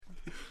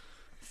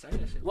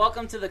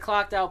Welcome to the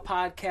Clocked Out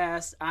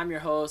Podcast. I'm your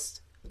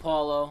host,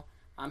 Paulo.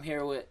 I'm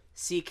here with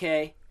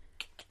CK,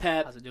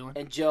 Pep,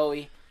 and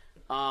Joey.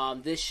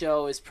 This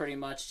show is pretty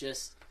much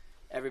just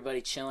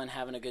everybody chilling,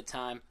 having a good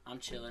time. I'm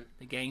chilling.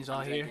 The gang's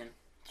all here.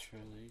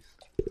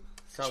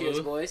 Cheers,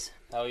 boys.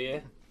 Hell yeah.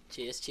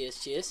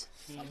 Cheers.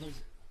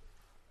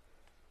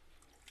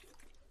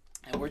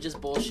 And we're just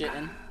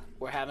bullshitting.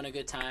 We're having a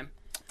good time.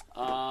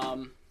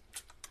 I've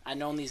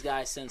known these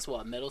guys since,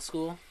 middle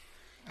school?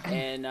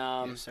 And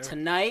yes,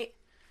 tonight,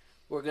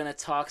 we're going to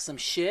talk some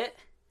shit.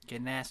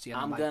 Get nasty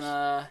on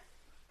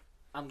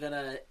I'm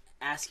gonna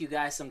ask you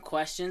guys some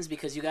questions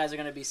because you guys are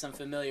gonna be some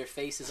familiar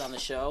faces on the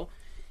show,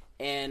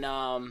 and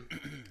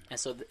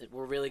so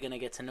we're really gonna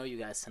get to know you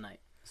guys tonight.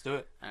 Let's do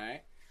it. All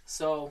right.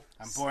 So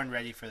I'm born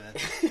ready for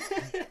this.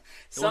 It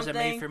wasn't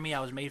made for me.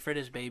 I was made for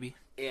this, baby.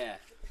 Yeah,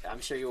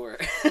 I'm sure you were.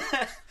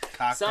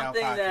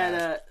 Something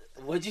that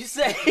what'd you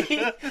say?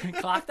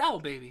 Clocked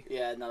out, baby.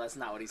 Yeah, no, that's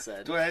not what he said.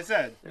 That's what I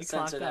said.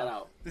 Censor that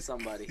out.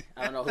 Somebody.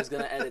 I don't know who's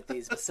gonna edit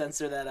these, but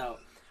censor that out.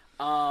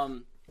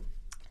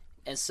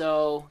 And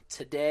so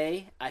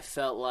today I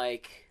felt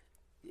like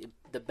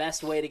the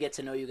best way to get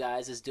to know you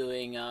guys is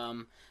doing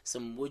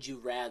some Would You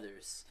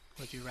Rathers.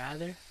 Would you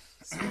rather?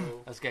 So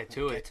let's get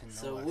to it.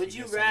 So Would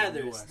You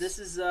Rathers? This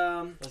is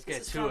let's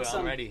get to it.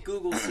 I'm ready.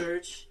 Google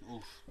search.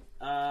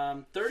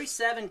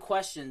 37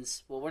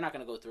 questions. Well, we're not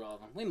gonna go through all of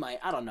them. We might.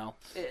 I don't know.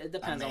 It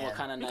depends on what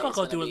kind of night. You can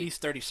go through at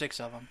least 36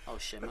 of them. Oh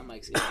shit, my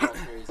mic's getting all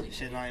crazy.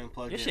 Shit, not even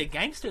plugged in. Your shit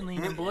gangster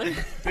leaning, boy.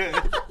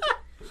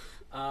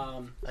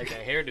 Like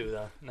that hairdo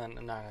though. No,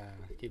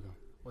 keep going.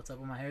 What's up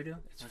with my hairdo?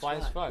 It's fly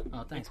as fuck.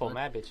 Oh, thanks. You pull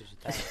mad bitches with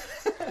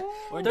that.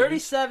 Or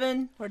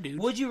 37 or dudes.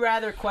 Would you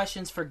rather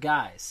questions for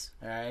guys.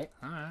 All right.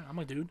 I'm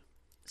a dude.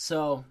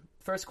 So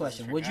first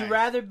question: Would you guys.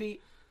 rather be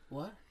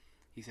what?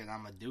 He said,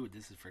 "I'm a dude.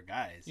 This is for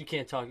guys." You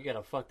can't talk. You got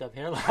a fucked up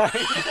hairline.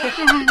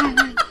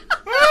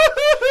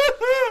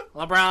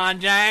 LeBron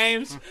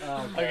James.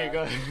 Okay,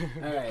 go ahead.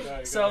 All right.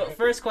 Go So ahead.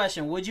 first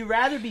question: Would you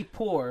rather be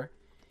poor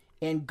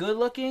and good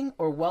looking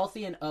or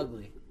wealthy and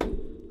ugly?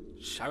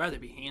 I'd rather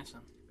be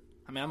handsome.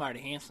 I mean, I'm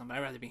already handsome, but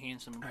I'd rather be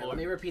handsome and All poor. right,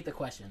 let me repeat the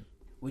question.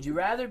 Would you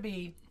rather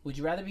be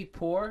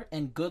poor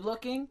and good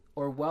looking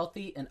or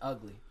wealthy and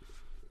ugly?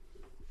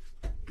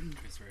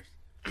 Chris first.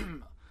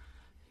 You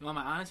want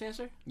my honest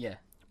answer? Yeah.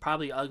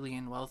 Probably ugly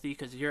and wealthy,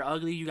 because if you're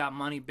ugly, you got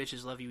money,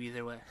 bitches love you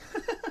either way.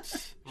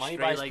 Money Straight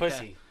buys like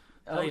pussy.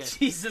 Oh, yeah.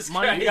 Jesus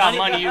Money, Christ. You got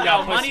money, you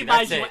got money pussy.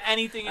 buys That's you it.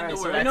 anything All in right, the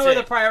so world. we know That's where it.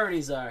 the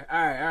priorities are. All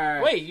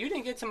right. Wait, you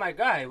didn't get to my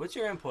guy. What's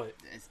your input?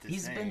 It's the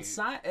He's same. been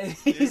silent.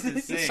 It's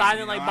the same,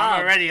 silent like Bob.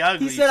 I'm already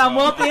ugly. He said, "I'm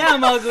wealthy and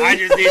I'm ugly." I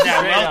just need that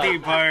Straight wealthy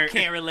up. part.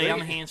 Can't relate. I'm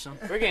handsome.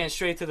 We're getting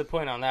straight to the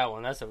point on that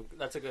one. That's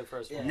a good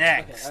first one.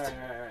 Next. Okay,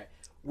 all right.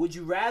 Would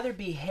you rather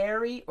be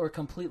hairy or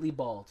completely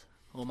bald?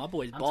 Well, my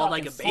boy's I'm bald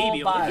like a talking full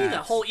baby. body. He's a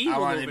whole I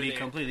eagle want over to be there.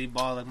 completely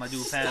bald like my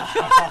dude Pat.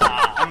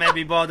 I may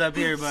be bald up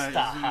here, but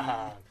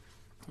Stop.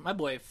 My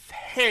boy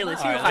hairless.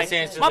 All right, He let's like,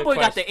 answer my the boy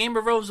got question. the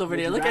Amber Rose over Would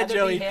there. you Look at rather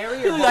Joey. be hairy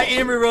He or look like bald?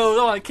 Amber Rose.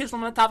 I want to kiss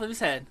him on the top of his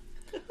head.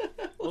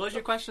 What was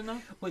your question,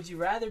 though? Would you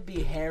rather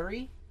be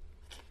hairy?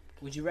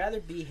 Would you rather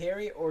be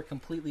hairy or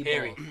completely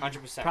Hairy, bald?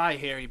 100%. Probably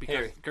hairy, because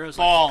Hairy. girls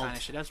Bald. like that kind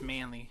of shit. That's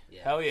manly.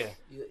 Yeah. Hell yeah.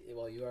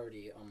 You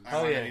already. I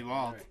want yeah. to be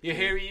bald. You're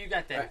hairy. You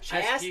got that Alright,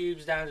 chest I asked-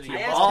 cubes down to your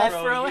I asked balls, Pep-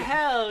 bro. Bro, You-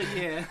 hell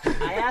yeah.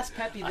 I asked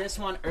Pepe this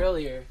one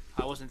earlier.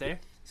 I wasn't there.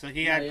 So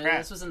he No, had yeah, prep.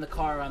 this was in the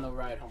car on the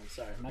ride home.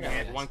 Sorry, my I bad,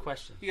 had guys. one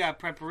question. You got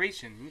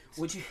preparation.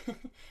 Would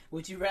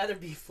you rather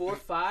be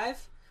 4'5"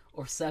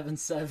 or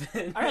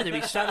 7'7"? I'd rather be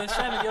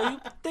 7'7". Yo, you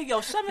think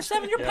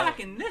 7'7"? You're Yeah.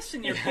 packing this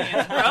in your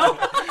pants, bro.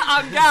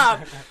 Oh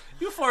God,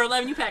 you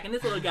 4'11". You packing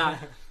this little guy.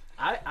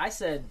 I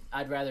said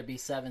I'd rather be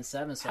 7'7"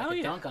 so I Hell could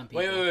yeah. dunk on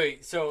people.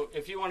 Wait. So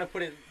if you want to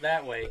put it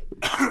that way,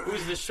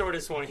 who's the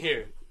shortest one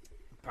here?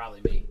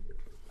 Probably me.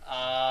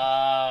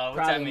 What's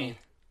Probably that mean?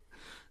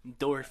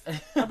 Dorf.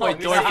 My boy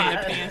Wait, Dorf me in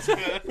the pants.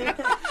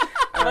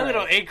 My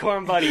little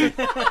acorn buddy.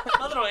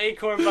 My little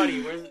acorn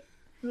buddy. Where's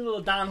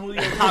Little Don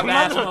Julio top my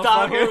ass little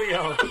Don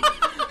motherfucker.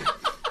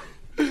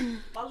 Julio?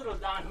 My little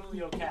Don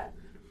Julio cat.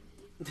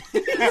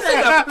 To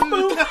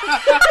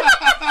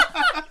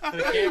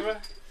the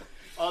camera.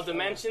 All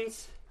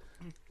dimensions.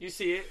 You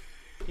see it.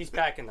 He's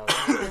packing those.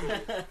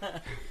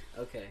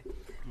 Okay.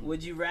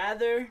 Would you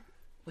rather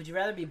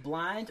be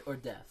blind or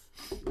deaf?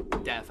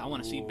 Death. I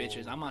want to see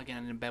bitches. I'm not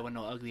getting in bed with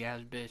no ugly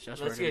ass bitch.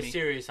 That's Let's hurting get me.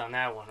 serious on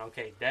that one.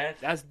 Okay, Dad.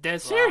 That's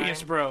dead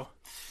serious, bro.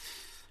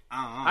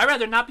 Uh-uh. I'd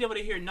rather not be able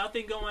to hear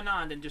nothing going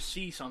on than just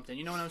see something.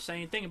 You know what I'm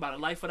saying? Think about it.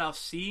 Life without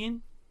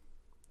seeing,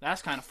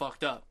 that's kind of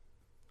fucked up.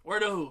 Where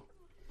to who?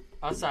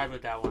 I'll side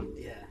with that one.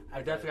 Yeah, I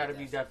definitely got to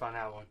be deaf on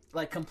that one.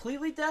 Like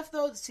completely deaf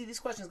though. See, these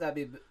questions gotta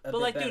be a bit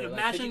like, better. dude, Could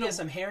imagine you the- get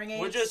some hearing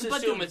aids. We're just But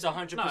assume dude, it's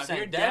 100% no, if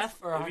you're deaf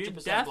or if you're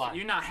 100% deaf, blind.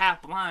 you're not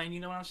half blind. You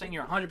know what I'm saying?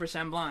 You're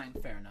 100% blind.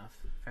 Fair enough.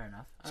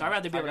 So I'd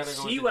rather be I able to gotta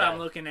go see with what the I'm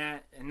dad. looking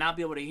at and not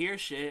be able to hear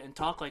shit and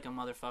talk like a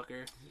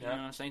motherfucker. You know what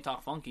I'm saying?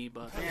 Talk funky,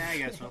 but Yeah, I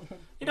guess so.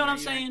 you know what I'm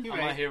saying? You're I'm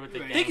right. not here with the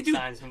You're right. gang Think, dude,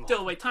 signs.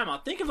 and- wait, time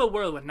out. Think of a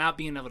world with not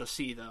being able to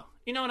see, though.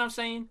 You know what I'm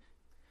saying?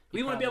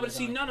 We wouldn't be able to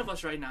see probably none of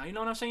us right now. You know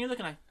what I'm saying? You're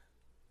looking like,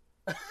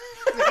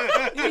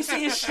 You ain't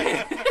seeing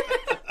shit.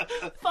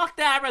 Fuck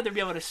that. I'd rather be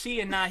able to see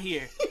and not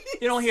hear.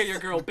 You don't hear your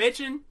girl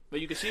bitching, but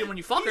you can see her when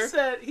you fuck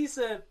her. He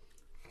said.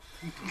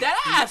 That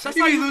ass. That's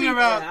how you be.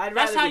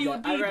 That's how you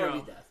would be,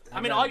 bro.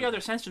 I mean, all your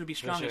other senses would be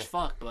strong as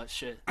fuck, but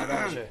shit.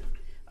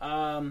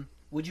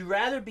 Would you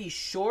rather be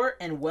short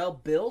and well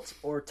built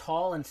or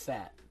tall and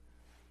fat?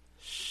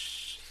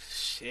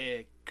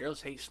 Shit,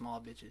 girls hate small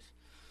bitches.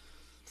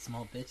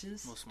 Small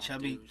bitches? Well, small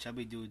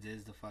Chubby dudes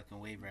is the fucking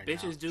wave right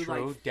bitches now. do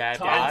True. like Dad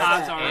tall and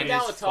bods fat. I'm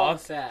down with tall and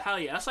fat. Hell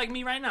yeah, that's like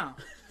me right now.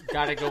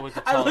 Gotta go with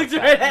the I tall looked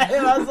and right fat. at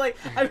him. I was like,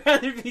 I'd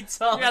rather be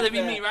tall. You'd rather and be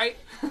fat. me, right?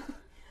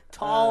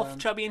 Tall,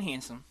 chubby, and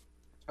handsome.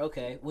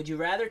 Okay. Would you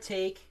rather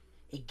take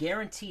a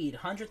guaranteed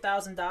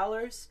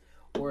 $100,000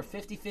 or a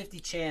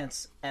 50-50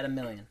 chance at $1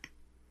 million?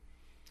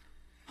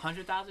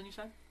 100,000, you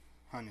said?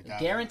 100,000.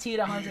 Guaranteed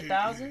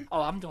 100,000?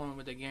 Oh, I'm doing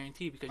with the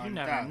guarantee because you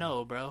never 100,000.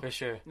 know, bro. For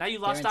sure. Now you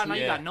lost out. Now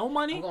you got no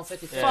money. I'm going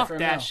 50-50 Fuck for a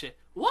that mil. shit.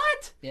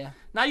 What? Yeah.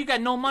 Now you got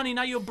no money.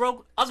 Now you're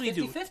broke, ugly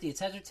dude. 50-50. It's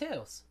heads or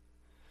tails.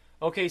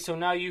 Okay, so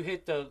now you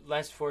hit the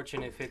less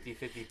fortunate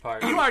 50-50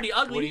 part. You already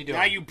ugly. What are you doing?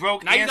 Now you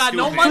broke Now and you got stupid.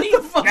 no money.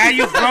 Now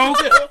you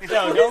broke.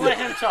 No, don't let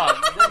him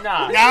talk.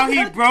 Nah. Now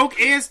he broke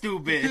and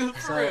stupid.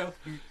 For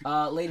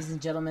real. Ladies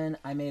and gentlemen,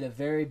 I made a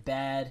very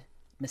bad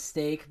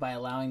mistake by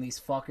allowing these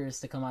fuckers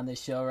to come on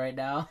this show right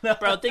now.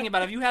 Bro, think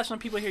about it. If you have some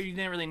people here you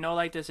didn't really know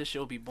like this shit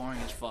will be boring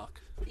as fuck.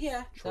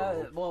 Yeah.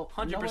 Well,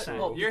 100%.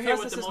 Well, You're here because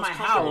with this the is most my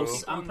comfortable house.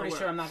 people I'm in the pretty world.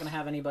 sure I'm not gonna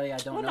have anybody I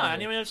don't Well, know. no, I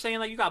mean, I'm saying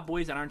like you got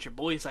boys that aren't your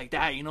boys like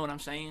that. You know what I'm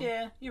saying?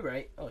 Yeah, you're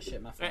right. Oh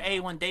shit, my They're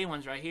phone. A1 day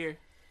ones right here.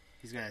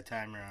 He's got a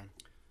timer on.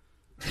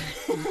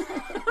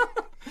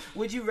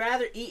 Would you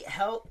rather eat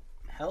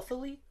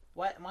healthily?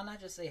 Why not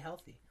just say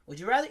healthy? Would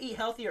you rather eat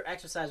healthy or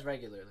exercise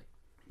regularly?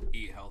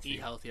 Eat healthy. Eat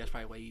healthy. That's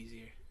probably way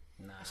easier.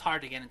 Nah. It's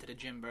hard to get into the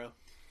gym, bro.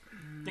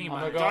 Think I'm about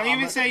gonna it. go- Don't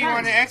even I'm say you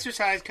want to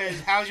exercise, because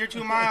how's your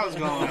 2 miles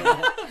going?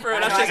 Bro,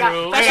 that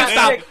shit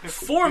stopped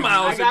 4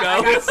 miles I got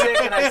ago.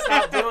 sick and I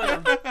stopped doing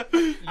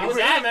them. I was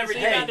at every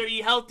Hey, day. Rather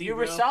eat healthy. You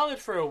were bro. solid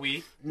for a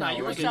week. No,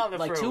 you were like, solid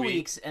like for 2 a week.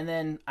 weeks, and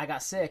then I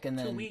got sick, and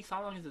then 2 weeks?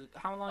 How long is it?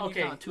 How long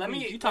Okay, you counting? 2 let me-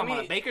 weeks? You talking let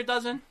about me- a baker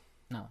dozen?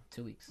 No,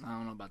 2 weeks. I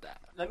don't know about that.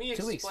 Let me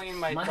 2 weeks. explain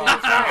my Monday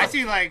thoughts. to Friday. I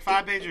seen like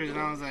 5 pictures, and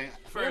I was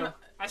like, For real.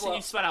 I seen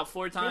you sweat out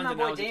 4 Me times. and my and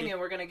that boy was a Damien,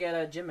 we're gonna get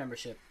a gym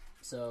membership.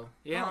 So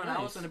Yeah, oh, and I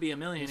nice. was gonna be a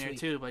millionaire Sweet.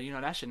 too, but you know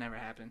that should never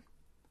happen.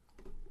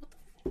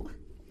 All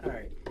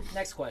right,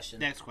 next question.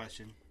 next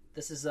question.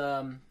 This is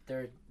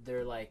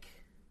their like,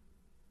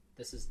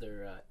 this is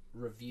their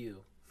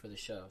review for the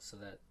show, so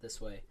that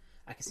this way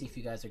I can see if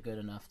you guys are good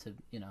enough to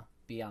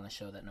be on the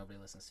show that nobody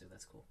listens to.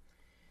 That's cool.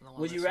 No one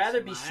Would you listens rather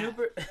to be my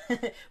super?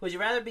 Would you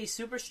rather be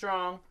super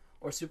strong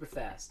or super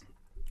fast?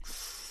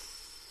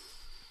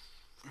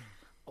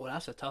 Oh,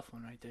 that's a tough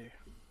one right there.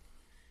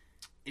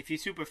 If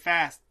he's super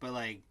fast, but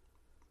like,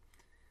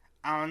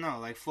 I don't know,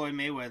 like Floyd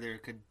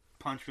Mayweather could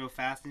punch real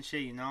fast and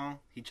shit,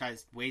 He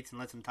tries weights and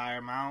lets him tire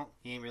him out.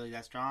 He ain't really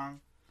that strong.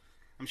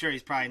 I'm sure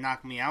he's probably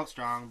knocking me out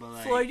strong, but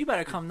like... Floyd, you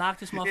better come knock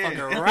this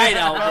motherfucker right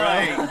out,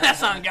 bro.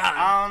 That's on God.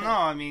 I don't know.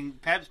 I mean,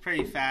 Pep's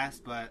pretty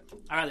fast, but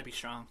I'd rather be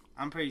strong.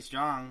 I'm pretty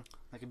strong.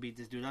 I could beat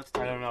this dude up.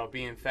 I don't know.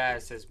 Being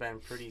fast has been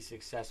pretty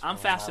successful. I'm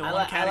fast in my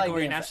one life.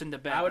 category, being and that's in the I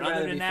bed. would Other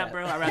rather than be that, fat.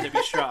 bro, I'd rather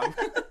be strong.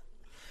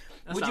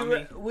 That's Would on you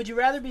me. would you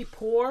rather be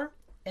poor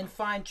and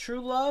find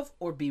true love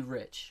or be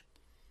rich?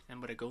 And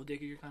with a gold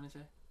digger, you're kind of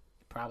saying?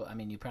 Probably. I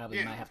mean, you probably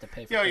Yeah. might have to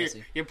pay for Yo,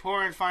 pussy. you're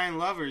poor and find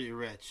love, or you're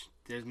rich.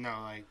 There's no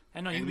like.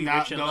 I know you and can be not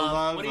rich in no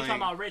love. What are you like-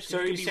 talking about rich? So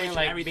you are can you be saying, rich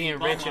like, in everything being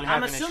but rich money. and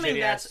I'm having a assuming shitty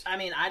that's. ass- I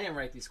mean, I didn't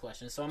write these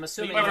questions, so I'm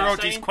assuming. You know Whoever what wrote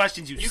I'm these saying?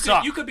 questions, you You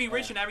suck. could be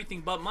rich in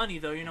everything but money,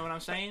 though. You know what I'm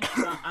saying?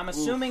 I'm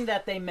assuming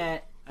that they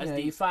meant That's you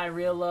deep. find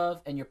real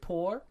love and you're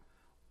poor,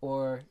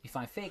 or you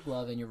find fake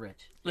love and you're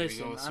rich.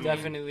 Listen, go, I Sue. mean,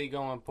 Definitely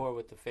going poor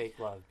with the fake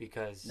love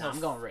because No, I'm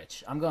going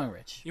rich. I'm going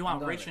rich. You want I'm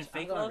going rich and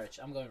fake I'm going love? rich.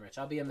 I'm going rich.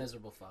 I'll be a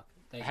miserable fuck.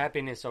 Thank you.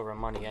 happiness over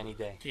money any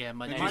day. yeah,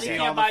 but Did money you see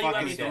can't all the buy you fucking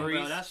everything, bro.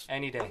 stories? That's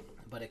Any day.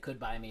 But it could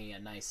buy me a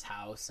nice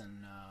house and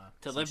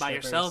to some live by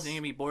strippers. yourself. You're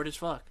gonna be bored as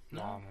fuck.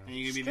 No, And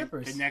you're gonna be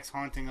Strippers. the next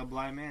haunting of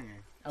Bly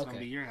Manor. It's Okay. gonna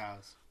be your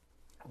house.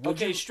 Would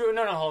you-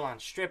 No, hold on.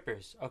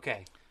 Strippers.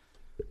 Okay.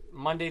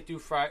 Monday through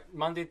Friday.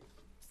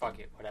 Fuck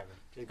it. Whatever.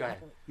 Just go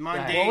ahead.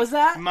 Monday. What was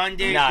that?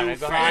 Monday Nah, through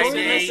go ahead.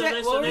 Friday.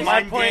 Listen.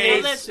 My point Monday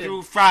is- listen.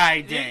 through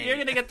Friday. You're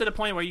gonna get to the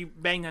point where you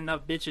bang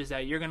enough bitches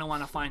that you're gonna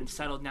want to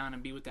settle down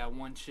and be with that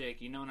one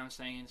chick. You know what I'm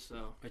saying?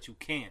 So But you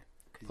can't.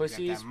 'cause you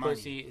Pussy got is that money.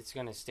 pussy. It's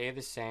gonna stay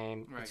the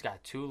same. Right. It's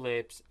got 2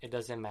 lips. It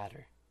doesn't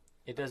matter.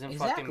 It doesn't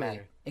Exactly. fucking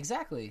matter.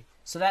 Exactly.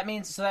 So that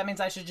means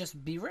I should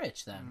just be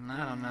rich then.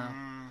 I don't know.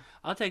 Mm,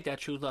 I'll take that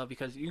true love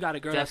because you got a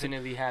girl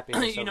Definitely that's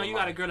happiness. you know over you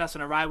got a money. girl that's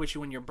gonna ride with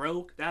you when you're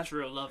broke. That's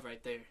real love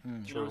right there.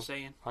 You know what I'm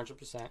saying?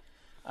 100%.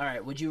 All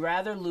right. Would you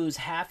rather lose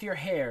half your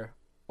hair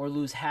or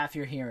lose half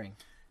your hearing?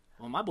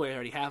 Well, my boy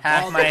already have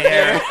half bald my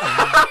head.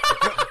 hair.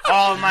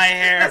 All my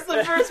hair. That's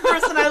the first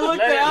person I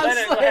looked at. I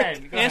was Go like,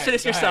 ahead. Go Answer ahead,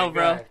 this go yourself, ahead, go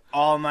bro. ahead.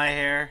 All my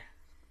hair.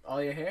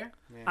 All your hair?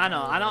 Yeah. I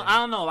know. I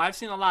don't know. I've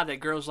seen a lot that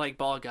girls like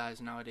bald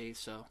guys nowadays.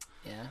 So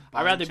Yeah.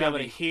 I'd rather be able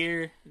to chubby.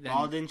 hear than,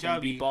 Bald and than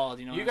chubby. be bald.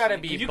 You know, You what I'm gotta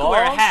saying? be 'Cause you can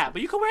wear a bald. hat,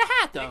 but you can wear a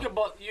hat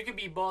though. You could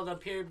be bald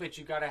up here, but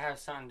you gotta have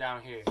something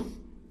down here.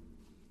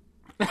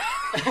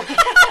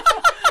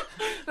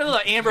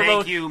 Look, Amber Thank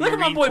Rose. you, Look at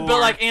my Marine boy Corps. built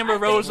like Amber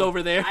Rose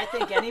over there. I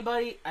think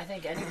anybody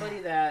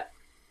that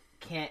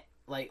can't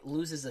like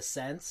loses a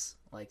sense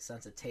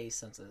of taste,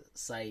 sense of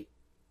sight,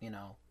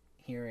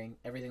 hearing,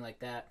 everything like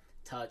that,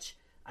 touch.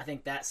 I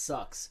think that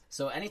sucks.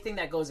 So anything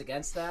that goes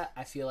against that,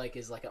 I feel like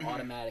is like an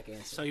automatic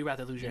answer. So you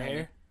rather lose your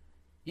hair?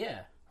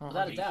 Yeah,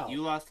 without a doubt.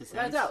 You lost the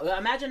Without a sense. doubt.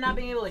 Imagine not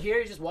being able to hear.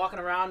 You're just walking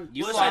around.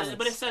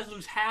 But it says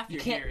lose half You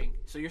your can't- hearing,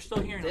 so you're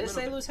still hearing. Did a it little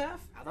say bit. lose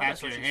half? I thought Half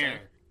that's what your you hair.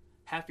 said.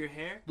 Half your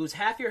hair? Lose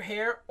half your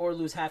hair or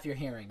lose half your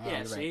hearing. Yeah.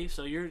 you're See, right.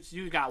 so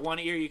you got one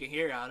ear you can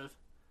hear out of.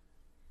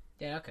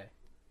 Yeah. Okay.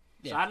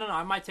 So Yeah. I don't know.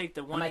 I might take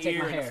the I one might take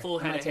ear my and a hair. full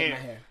I head might of take hair.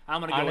 my hair.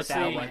 I'm gonna go with Honestly,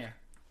 that My one. hair.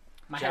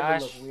 My hair would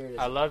Josh, look weird.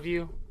 I love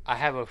you. I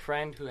have a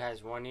friend who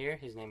has one ear.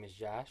 His name is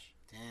Josh.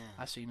 Damn.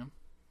 I seen him.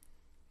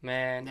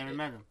 Man, Never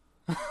met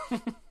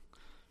him.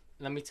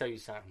 let me tell you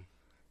something.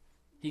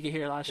 He can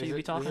hear a lot of shit This you be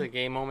is a talking.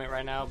 gay moment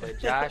right now, but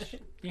Josh,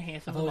 You're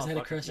handsome. I've always had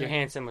a motherfucker. crush you're on him.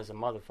 handsome as a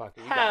motherfucker.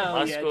 You Hell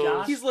got yeah, muscles.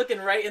 Josh. He's looking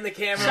right in the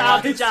camera. Shout out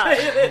while to he's Josh.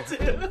 saying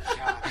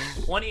it,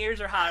 too. One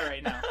ears are high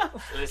right now.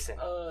 Listen,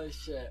 Oh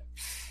shit.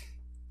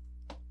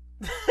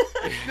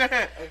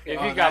 if you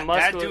Oh, got that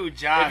muscles, dude,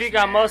 Josh, if you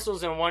got man.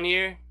 muscles in one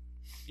ear,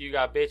 you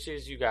got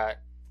bitches. You got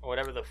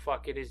whatever the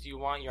fuck it is you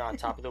want. You're on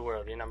top of the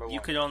world. You're number one.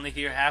 You could only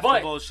hear half But-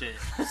 the bullshit.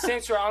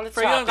 Since we're on the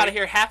For you don't topic, gotta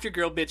hear half your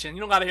girl bitching. You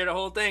don't gotta hear the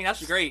whole thing.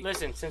 That's great.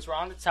 listen. Since we're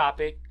on the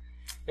topic,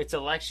 it's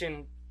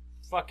election.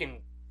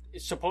 Fucking,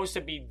 it's supposed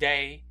to be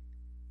day,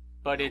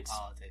 but it's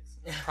Politics.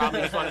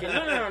 probably fucking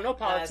no Nah,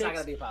 politics. it's not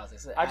gonna be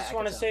politics. I just can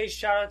want to tell. say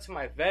shout out to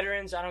my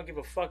veterans. I don't give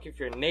a fuck if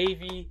you're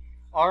Navy,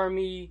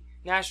 Army,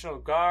 National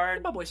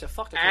Guard, My boy said,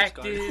 "Fuck the Coast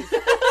Guard." active,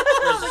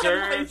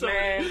 reserve,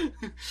 man.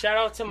 Shout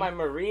out to my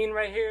Marine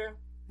right here.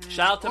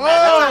 Shout out to Whoa!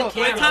 Max.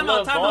 Wait, Time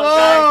out.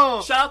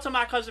 Whoa! Shout out to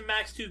my cousin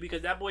Max too,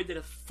 because that boy did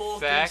a full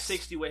Facts.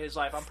 360 with his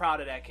life. I'm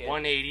proud of that kid.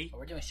 180.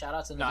 We're doing shout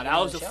outs in the No, beginning that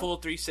of was the a show? full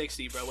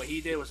 360, bro. What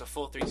he did was a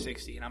full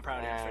 360, and I'm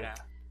proud of him for that.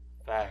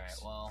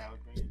 Facts. Well, That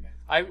would bring it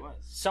back.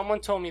 Someone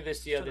told me this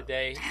the other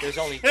day. There's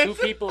only two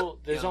people.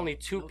 There's only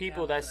two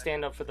people that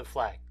stand up for the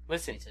flag.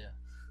 Listen, me too.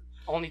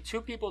 only two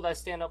people that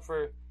stand up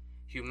for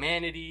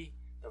humanity,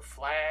 the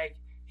flag,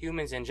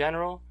 humans in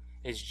general,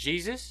 is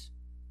Jesus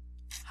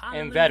and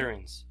Hallelujah.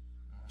 veterans.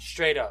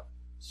 Straight up.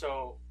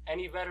 So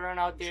any veteran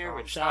out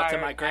there, Shout out to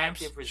my retired,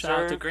 Gramps. active, Shout out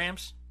to reserve,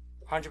 Gramps.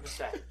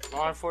 100%.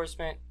 Law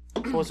enforcement,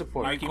 full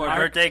support. Marine Marky Corps Mark.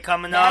 birthday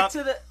coming Back up.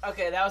 to the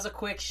that was a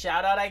quick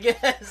shout out, I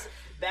guess.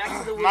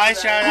 Back to the My week that-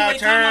 shout out Wait,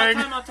 turn.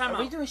 time Are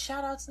we out. doing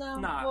shout outs now?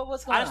 Nah,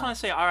 What's going I just on? want to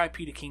say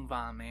R.I.P. to King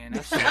Von, man.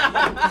 That's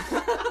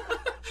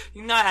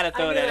you know I had to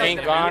throw I that knew in King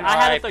there. Von, I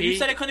had to throw. R.I.P. You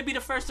said it couldn't be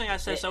the first thing I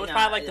said, so it's Yeah,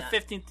 probably like yeah. the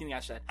 15th thing I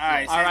said. All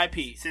right,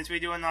 R.I.P. Since we're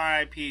doing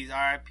RIPs,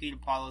 RIP to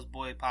Paulo's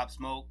boy Pop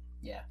Smoke.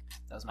 Yeah,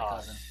 that was my Oh,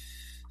 cousin.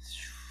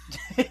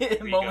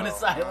 we Moment go. of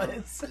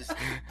silence.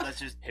 Let's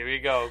just Here we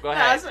go. Go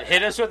Nah, ahead.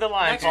 Hit us with the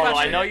line, Next Paulo. I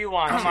question. know you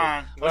want come to.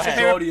 on. Go What's your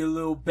ahead. favorite? you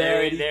little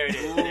There it is. There it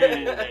is. There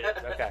it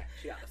is. Okay.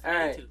 All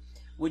right.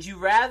 Would you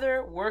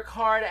rather work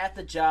hard at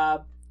the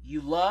job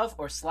you love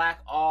or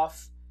slack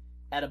off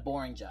at a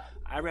boring job?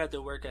 I'd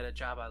rather work at a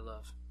job I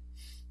love.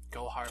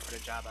 Go hard for the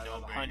job I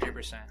love,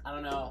 100%. I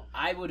don't know.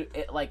 I would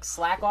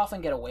slack off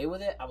and get away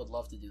with it. I would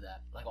love to do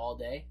that, like all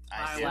day.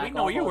 I We slack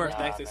know off your all work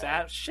day. ethics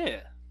at.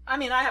 Shit. I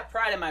mean, I have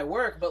pride in my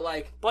work, but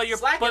like, But you're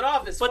slacking but,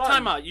 off is But fun.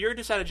 time out. You're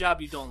just at a job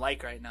you don't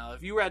like right now.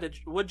 If you were at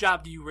what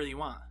job do you really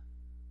want?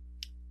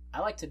 I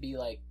like to be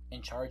like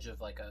in charge of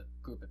like a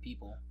group of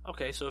people.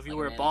 Okay, so if you Like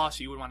were a manager. boss,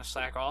 you would want to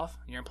slack off.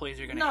 Your employees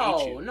are going to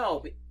hate you.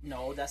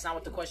 No, that's not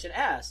what the question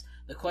asks.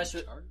 The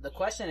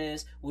question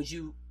is, would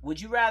you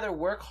rather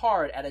work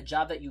hard at a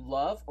job that you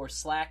love or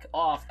slack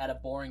off at a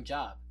boring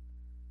job?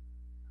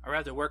 I'd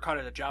rather work hard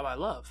at a job I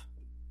love.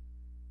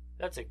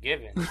 That's a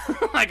given.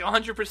 Like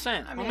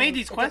 100%. I Who made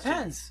these it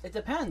questions? Depends. It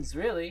depends,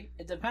 really.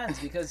 It depends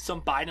because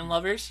Some Biden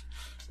lovers.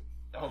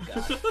 oh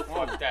god.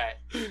 Fuck that.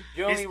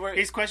 You only work.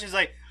 His question's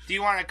like, do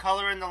you want to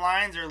color in the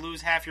lines or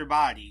lose half your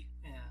body?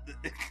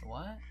 Yeah.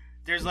 What?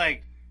 There's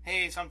like,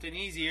 hey, something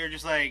easy, or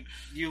just like,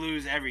 you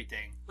lose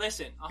everything.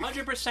 Listen,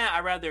 100%.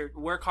 I'd rather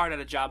work hard at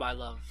a job I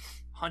love.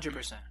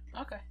 100%.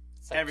 Okay.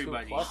 It's like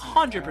everybody. 2+.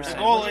 100%. The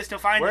goal is to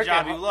find a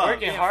job you love.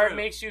 Working Yeah, hard for-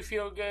 makes you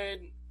feel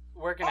good.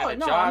 Working Oh at a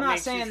no, job I'm not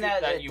makes you saying feel,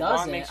 that that it you want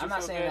doesn't. makes you I'm not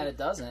feel saying good. that it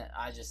doesn't.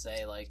 I just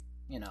say like,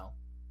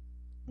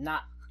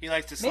 not He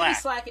likes to maybe slack.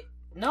 slack it.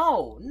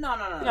 No. No,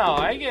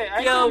 I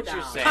get Yo, what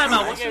you're saying. time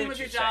out. I What's get the name what of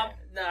your you're job? saying.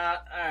 Nah,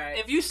 alright.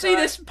 If you see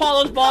this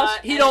Paulo's boss,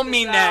 he don't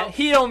mean that.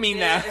 He don't mean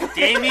that.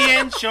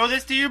 Damien, show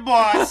this to your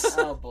boss.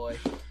 Oh boy.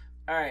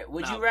 Alright,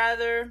 would No. you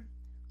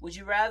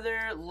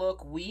rather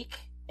look weak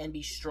and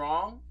be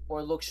strong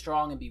or look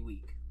strong and be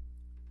weak?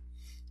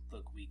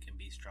 Look, we can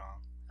be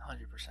strong. 100%.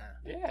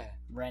 Yeah.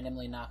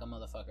 Randomly knock a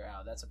motherfucker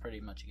out. That's a pretty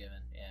much a given,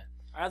 yeah.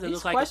 I'd rather These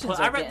look like a questions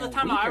pussy. are I'd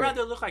getting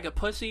rather weaker. look like a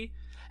pussy,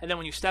 and then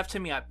when you step to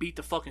me, I beat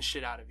the fucking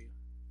shit out of you.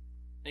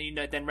 And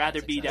you then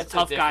rather be that That's a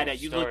tough guy different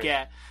that you story. look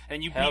at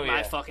and you Hell beat my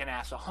yeah. fucking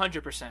ass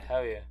 100%.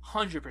 Hell yeah.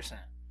 100%.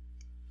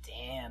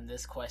 Damn,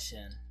 this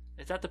question.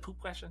 Is that the poop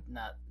question?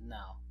 No.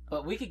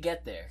 But we could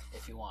get there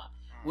if you want.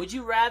 Would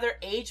you rather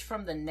age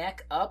from the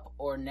neck up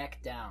or neck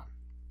down?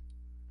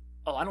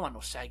 Oh, I don't want no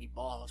saggy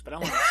balls, but I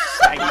don't want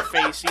no saggy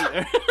face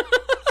either.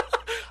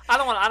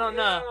 I don't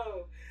know.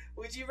 Yo,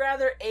 would you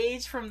rather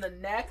age from the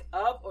neck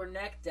up or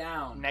neck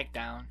down? Neck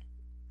down.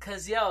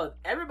 Cause yo,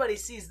 everybody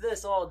sees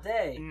this all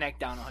day. Neck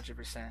down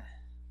 100%.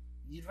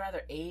 You'd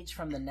rather age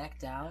from the neck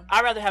down?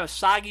 I'd rather have a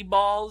soggy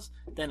balls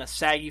than a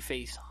saggy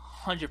face.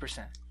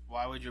 100%.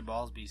 Why would your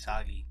balls be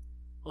soggy?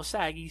 Well,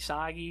 saggy,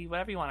 soggy,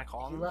 whatever you want to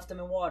call You them. left them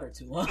in water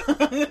too long.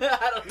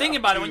 I don't Think know.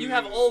 about it. When you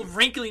have old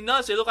wrinkly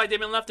nuts, they look like they've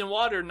been left in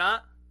water or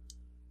not.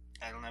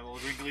 I don't have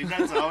old wrinkly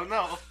nuts. I don't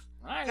know.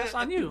 All right, that's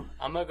on you.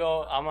 I'm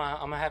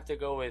gonna have to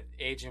go with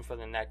aging for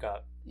the neck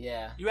up.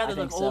 Yeah. You rather I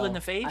think look old so. in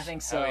the face? I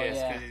think so. Oh, yeah,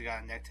 Yeah. Because he's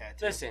got a neck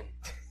tattoo. Listen,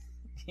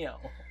 Yo.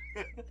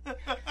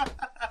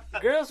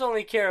 girls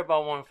only care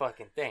about one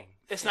fucking thing.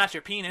 It's not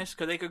your penis,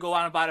 because they could go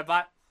out and buy the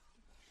bot.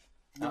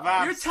 The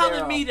vibe. You're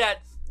telling me that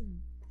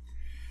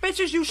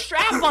bitches use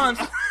strap-ons,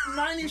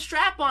 not even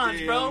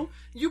strap-ons, bro.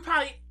 You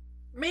probably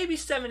maybe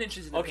 7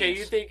 inches in the Okay,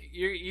 penis.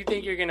 you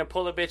think you're gonna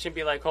pull a bitch and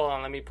be like, hold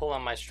on, let me pull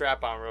on my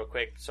strap on real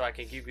quick so I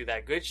can give you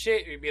that good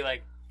shit? Or you'd be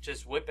like,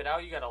 just whip it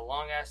out. You got a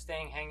long ass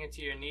thing hanging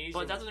to your knees.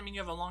 But and that doesn't mean you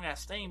have a long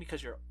ass thing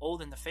because you're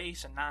old in the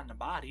face and not in the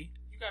body.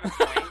 you got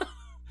a point.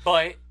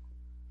 But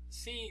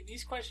see,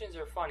 these questions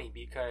are funny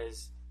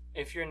because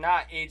if you're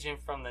not aging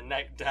from the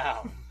neck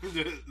down,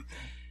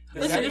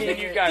 Listen,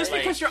 just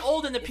because you're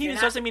old in the if penis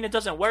you're not- doesn't mean it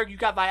doesn't work. You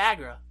got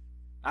Viagra.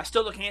 I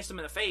still look handsome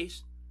in the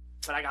face,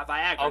 but I got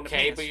Viagra. in the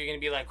okay, penis. but you're gonna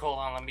be like, hold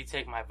on, let me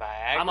take my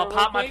Viagra. I'm gonna real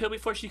pop my quick. pill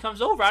before she comes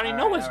over. I already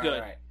know what's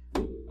good.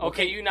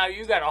 Okay, you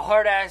got a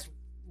hard ass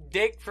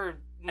dick for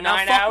And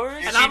 9 fuck-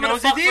 hours. And she I'm gonna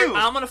knows fuck the for deal.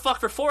 I'm gonna fuck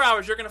for 4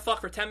 hours. You're gonna fuck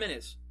for 10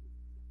 minutes.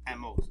 At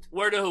most.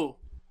 Where to who?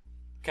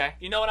 Okay,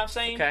 You know what I'm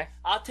saying? Okay.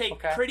 I'll take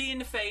Okay. pretty in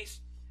the face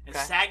and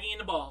Okay. saggy in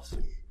the balls.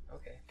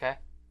 okay.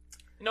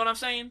 You know what I'm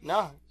saying?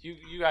 No, you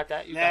got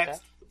that. You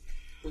Next.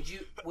 got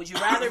Would you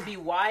rather be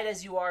wide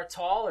as you are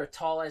tall or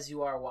tall as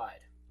you are wide?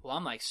 Well,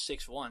 I'm like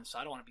 6'1", so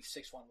I don't want to be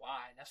 6'1"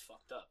 wide. That's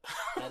fucked up.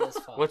 That is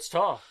fun. that. What's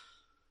tall?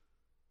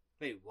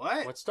 Wait,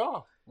 what? What's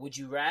tall? Would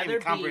you I rather can't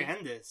be?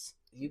 comprehend this.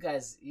 You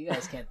guys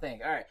can't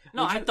think. All right.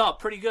 No, Would I you- thought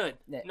pretty good.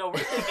 No, we're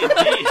thinking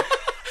deep.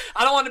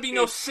 I don't want to be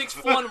no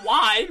 6'1"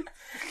 wide.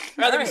 I'd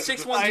rather be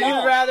 6'1" Would Would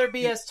tall. you rather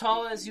be as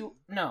tall as you?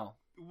 No.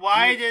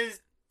 Wide is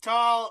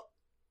tall.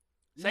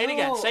 Say it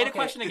again. Say the Okay.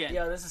 question again.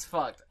 Yo, this is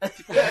fucked.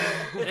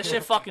 This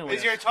shit fucking with Is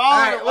us. your tall All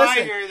right, or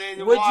listen. wider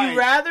than Would wide? you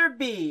rather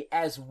be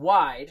as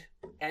wide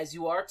as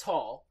you are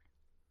tall,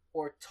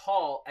 or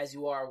tall as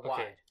you are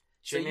wide? Okay.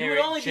 So you would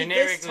only be this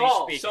generically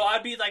tall. speaking. So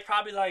I'd be like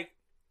probably like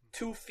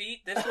 2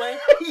 feet this way.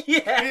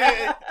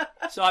 Yeah.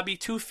 So I'd be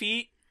 2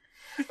 feet.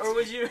 Or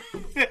would you?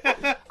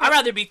 I'd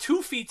rather be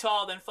 2 feet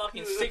tall than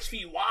fucking 6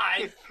 feet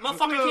wide.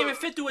 Motherfucker can't even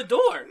fit through a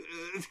door.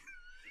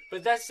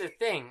 But that's the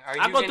thing. Are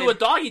you I go gonna... through a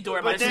doggy door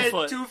at my But 2 then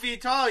foot. 2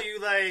 feet tall, you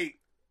like.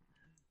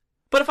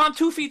 But if I'm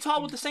 2 feet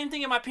tall with the same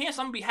thing in my pants,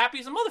 I'm gonna be happy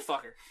as a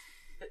motherfucker.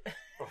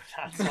 We're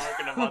not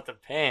talking about the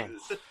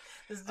pants.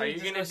 This Are dude you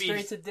just gonna goes be-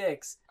 straight to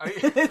dicks. Are you...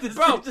 This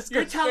Bro, dude just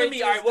you're goes telling straight me,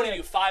 to all right, his what are dick.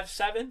 you,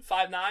 5'7",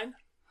 5'9"?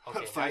 Okay,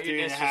 now 5'3" you're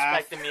and a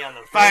half. disrespecting me on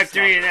the first 5'3"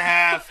 and a number.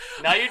 half.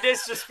 Now you're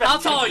disrespecting How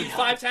tall are me you,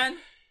 on- 5'10"?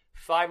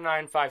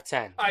 5'9",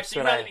 5'10". All right, so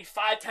you'd rather be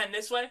 5'10"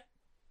 this way?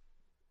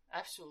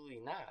 Absolutely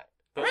not.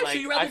 But Alright, so like,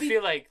 you rather I be-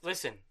 feel like,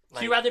 listen. So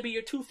Like, you'd rather be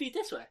your 2 feet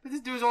this way? But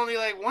this dude's only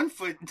like 1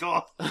 foot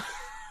tall. you're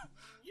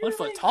 1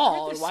 foot like-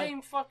 tall, We're the why-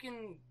 same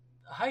fucking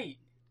height.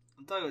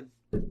 I'm talking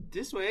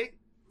this way.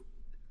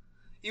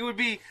 You would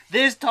be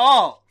this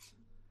tall.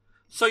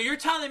 So you're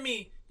telling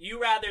me you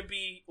rather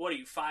be, what are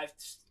you,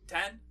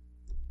 5'10"?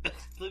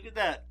 Look at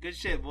that. Good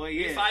shit, boy.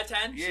 You Yeah. 5'10"?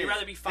 So Yeah. you'd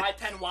rather be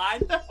 5'10"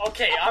 wide?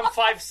 Okay, I'm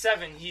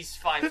 5'7", he's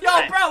 5'10".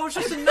 Yo, bro, it's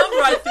just a number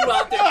I threw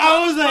out there.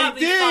 I was like,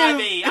 Probably damn.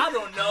 5'8". I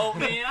don't know,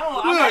 man.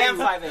 Look, I am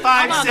 5'8".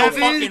 I'm not no 5'7".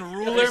 fucking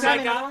ruler, my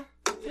Seven, guy. huh?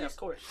 Yeah, of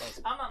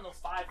course. I'm not no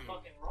I'm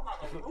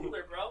not no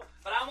ruler, bro.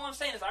 But all I'm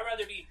saying is I'd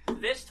rather be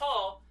this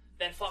tall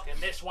than fucking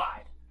this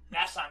wide.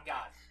 That's on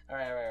God. All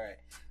right.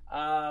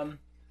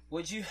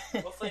 Would you?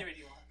 What flavor do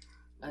you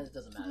want? It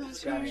doesn't matter.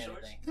 Just grab me Shorts?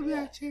 anything. The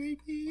black cherry,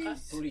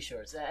 please. Booty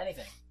shorts.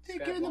 Anything. Just Take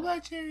grab care of the one.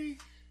 black cherry.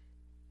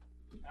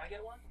 Can I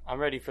get one? I'm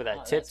ready for that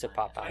Oh, tip that's to fine.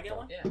 pop Can I out, get though.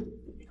 one? Yeah.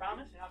 You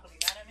promise? You're not gonna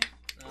be mad at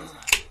me? No, it's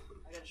not.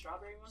 I got a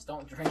strawberry one? Just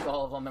don't drink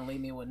all of them and leave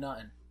me with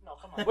nothing. No,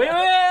 come on. Wait,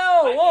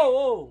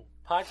 whoa.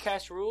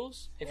 Podcast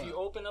rules. If you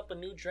What? open up a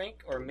new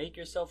drink or make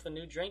yourself a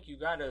new drink, you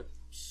gotta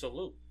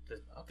salute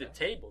the Okay.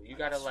 table. You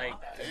gotta like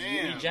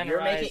Damn.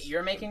 regenerate.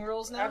 You're making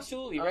rules now.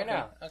 Absolutely, right Okay,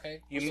 now.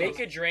 Okay. You So, make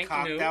a drink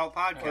Cocked new out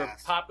or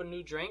podcast. pop a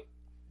new drink.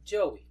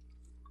 Joey.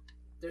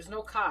 There's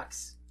no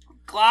cocks.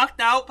 Clocked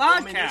out I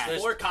mean, podcast.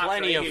 there's four cocks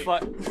Plenty right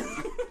of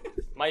here.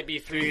 Might be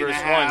 3 3.5.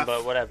 versus 1,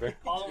 but whatever.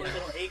 All of a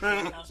little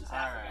acorn counts as All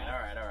half.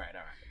 right.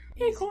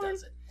 Easy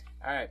does it.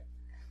 All right.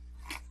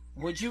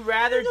 Would you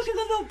rather? Look at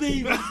the little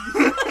baby.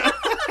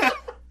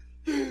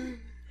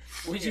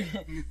 Would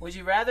Would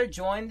you rather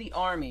join the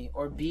army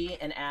or be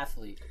an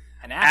athlete?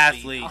 An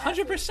athlete.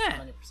 100%.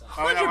 100%.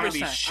 I don't want to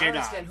be shit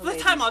on.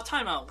 Let's time out.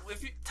 Time out.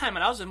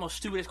 That was the most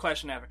stupidest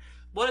question ever.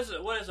 What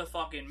does a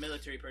fucking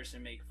military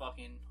person make?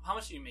 Fucking how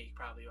much do you make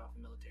probably off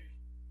the military?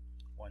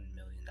 $1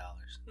 million.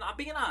 Not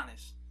being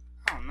honest.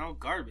 Oh no,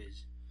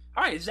 garbage.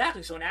 All right,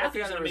 exactly. So an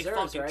athlete's gonna make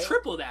fucking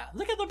triple that.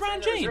 Look at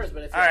LeBron James.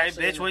 All right,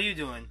 bitch, what are you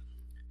doing?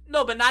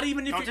 No, but not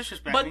even if Don't you're.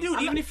 disrespect But me.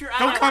 dude, even if you're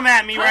Don't come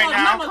at me right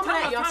now.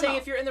 I'm saying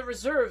if you're in the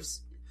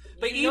reserves,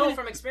 but you know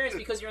from experience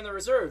because you're in the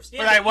reserves.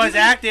 But I was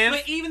active.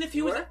 But even if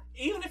he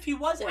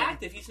was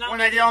active, he's not.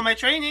 When I did all my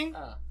training.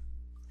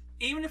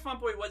 Even if my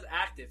boy was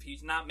active,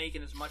 he's not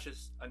making as much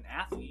as an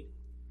athlete.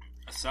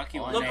 A sucky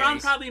one. LeBron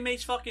probably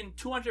makes fucking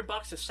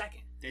 $200 a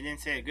second. They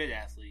didn't say a good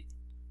athlete.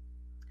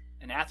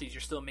 An athlete,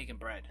 you're still making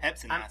bread.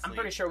 Pep's an athlete. I'm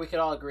pretty sure we could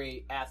all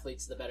agree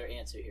athlete's the better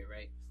answer here,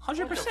 right?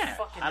 100%.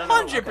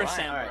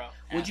 100%, bro.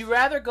 Would you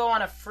rather go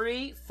on a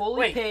free,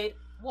 fully paid...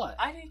 What?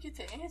 I didn't get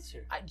to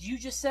answer. You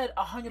just said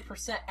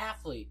 100%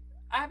 athlete.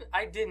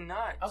 I did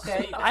not.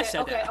 Okay, I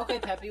said that. Okay,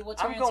 Pepe,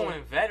 what's your I'm answer?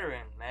 going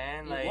veteran,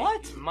 man. Like,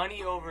 what?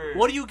 Money over...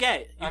 What do you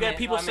get? You get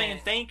people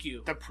saying thank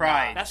you. The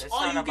pride. That's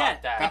all you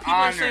get. That. And The people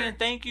honor. are saying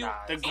thank you.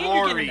 The and glory.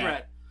 you're getting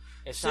bread.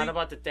 It's not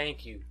about the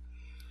thank you.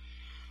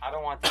 I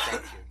don't want the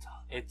thank you.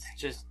 It's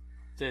just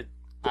the...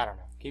 I don't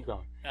know. Keep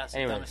going. That's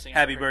Anyway, the dumbest thing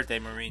Happy I've ever heard. birthday,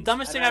 Marine.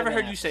 Dumbest thing I ever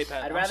heard you say,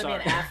 Pat. I'd rather be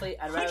an athlete.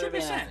 I'd rather be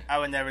an 100%. athlete. I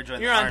would never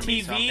join You're the on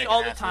army, so I'm TV picking all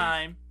the athlete.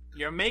 time.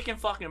 You're making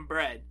fucking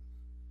bread.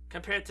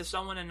 Compared to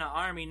someone in the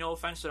army, no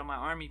offense to my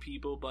army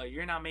people, but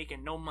you're not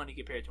making no money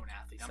compared to an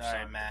athlete. I'm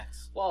sorry.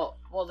 Max. Well,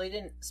 they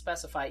didn't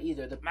specify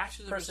either. The Max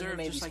is a person who reserve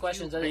made just these like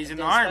questions you. didn't, He's in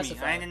the didn't army.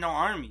 specify. I ain't in no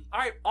army. All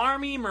right,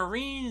 Army,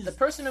 Marines. The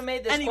person who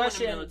made this Anyone in the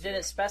question military.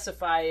 didn't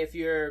specify if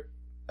you're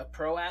a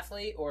pro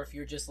athlete or if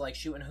you're just like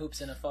shooting hoops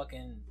in a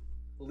fucking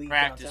league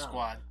Practice downtown.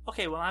 squad.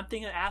 Okay, well, I'm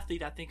thinking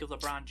athlete. I think of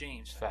LeBron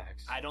James.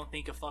 Facts. I don't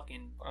think of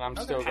fucking. I'm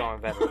still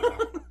going veteran.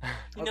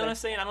 You know what I'm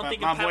saying? I don't But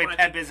think my of Pep boy when I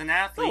Pep think- is an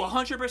athlete. No,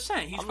 100%.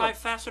 He's I'm probably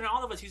faster than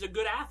all of us. He's a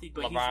good athlete,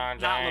 but he's not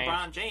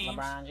LeBron James.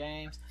 LeBron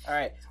James. All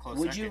right. Close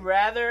Would second. you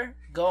rather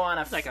go on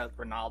a He's like a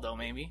Ronaldo,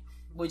 maybe.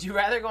 Would you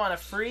rather go on a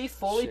free,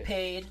 fully Shit.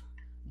 paid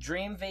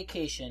dream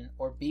vacation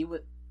or be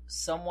with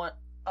someone?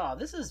 Oh,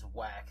 this is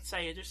whack.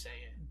 Say it, just say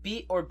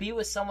it. Be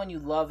with someone you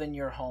love in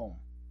your home.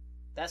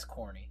 That's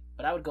corny.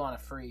 But I would go on a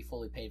free,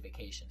 fully paid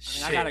vacation. I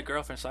mean, I got a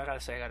girlfriend, so I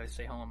gotta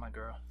stay home with my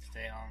girl.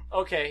 Stay home.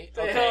 Okay.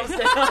 Stay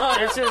home.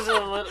 This is a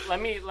little.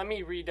 Let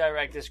me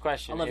redirect this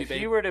question. I love you, If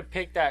babe. you were to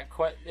pick that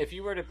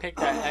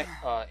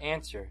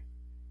answer,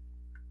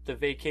 the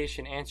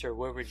vacation answer,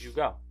 where would you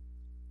go?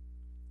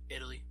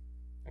 Italy.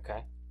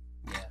 Okay.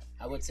 Yeah,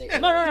 I would say No,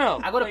 Italy. no, no.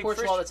 I go to Like,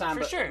 Portugal all the time,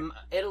 for but sure.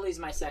 Italy's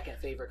my second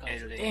favorite country.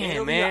 Italy. Damn,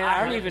 Italy, man, I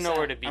don't 100%. even know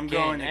where to begin. I'm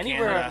going to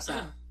Anywhere.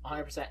 Canada.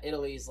 100%.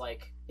 Italy's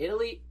like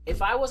Italy.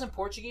 If I wasn't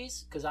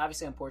Portuguese, because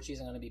obviously I'm Portuguese,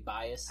 I'm going to be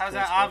biased. How's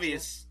towards that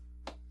obvious?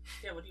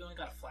 Yeah, but you only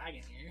got a flag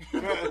in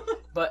here. Portugal.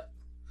 But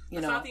you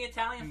That's know, not the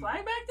Italian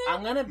flag back there?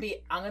 I'm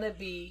gonna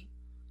be,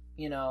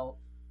 you know,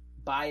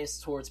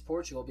 biased towards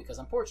Portugal because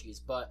I'm Portuguese.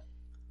 But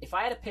if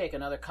I had to pick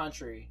another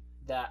country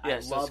that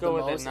Yes, I love let's go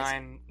the with most, a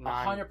nine.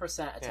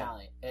 100%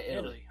 Italian. Italy.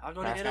 Italy. I'll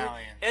go to Italy.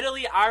 Italian.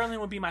 Italy, Ireland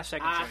would be my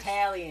second choice.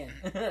 Italian.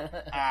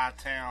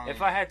 Italian.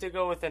 If I had to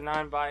go with a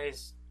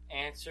non-biased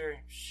answer,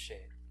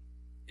 shit.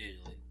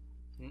 Italy.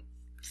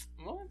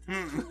 What?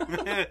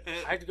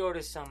 I'd go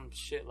to some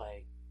shit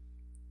like.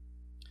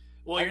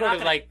 Well, I you're go not to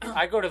gonna, like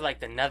I go to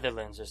like the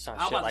Netherlands or some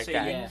I'm shit about to like say,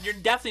 that. yeah. you're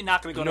definitely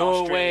not going to go to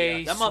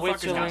Norway, Australia. That motherfucker's got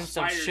Switzerland,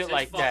 some spiders shit this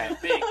like that.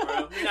 fucking Big, bro. You're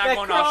not That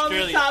going to crawl on the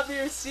Australia. top of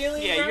your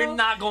ceiling, Yeah, bro? you're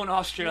not going to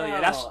Australia.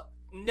 No. That's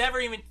never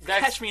even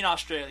catch me in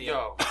Australia.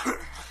 Yo,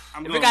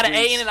 I'm If going it got an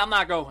Greece. A in it, I'm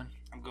not going.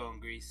 I'm going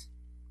Greece.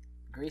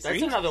 Greece.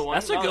 that's another one.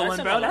 That's a No, good one,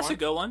 bro. another That's a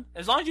good one.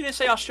 As long as you didn't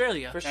say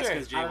Australia. For That's sure.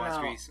 because Jay I don't wants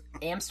know. Greece.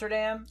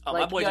 Amsterdam. Oh,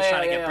 my boy's just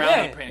trying to get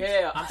brownie points.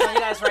 Yeah. I'm telling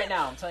you guys right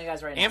now.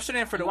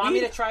 Amsterdam for the You want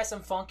me weed? to try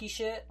some funky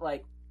shit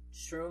like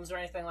shrooms or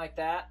anything like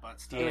that?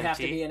 But It would have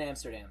to DMT? be in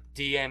Amsterdam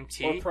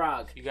DMT. or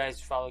Prague. You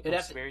guys follow It'd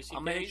have to- conspiracy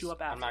I'm gonna hit theories? you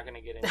up after. I'm not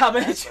gonna get into I'm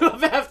gonna that, hit you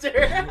but- up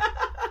after. I'm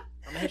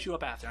going to hit you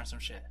up after on some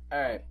shit. All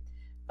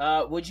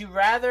right. Would you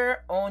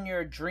rather own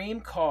your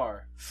dream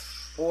car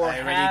or I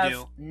already have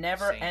do.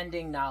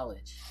 never-ending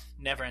knowledge?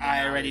 Never ending.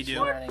 I already do.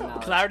 Never-ending Because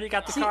knowledge. I already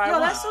got the See, car I yo,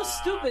 want. that's so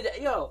stupid.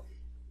 Yo,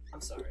 I'm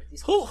sorry.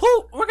 These Who?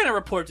 We're going to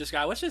report this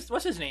guy. What's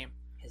his name?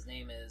 His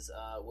name is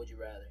Would You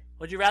Rather.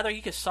 Would you rather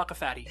he could suck a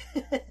fatty?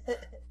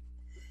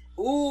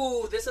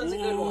 Ooh, this one's a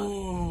good one.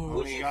 Ooh.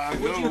 Would you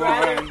Good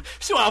rather? one.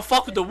 See why I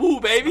fuck with the woo,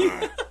 baby.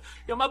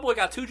 Yo, my boy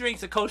got 2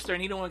 drinks, a coaster,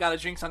 and he don't got a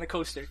drinks on the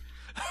coaster.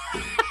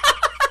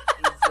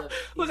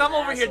 Look, I'm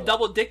over here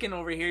double dicking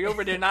over here. You're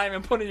over there not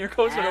even putting your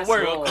coaster to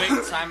work. Asshole. Quick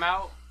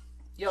timeout.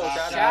 Yo,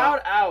 Shout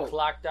shout out.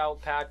 Clocked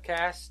Out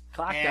podcast.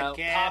 Clocked And out.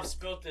 get- Pops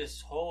built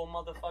this whole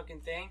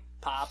motherfucking thing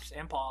Pops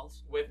and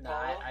Pauls. with Nah,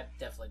 Paulo. I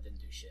definitely didn't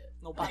do shit.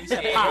 No, Pop. You You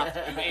said ate Pop. it.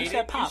 You You ate said it.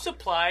 You Pop.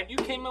 supplied. You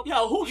came up.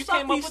 Yo, who you stuck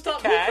came up these with the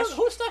stuff? cash.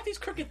 Who stuck these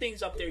crooked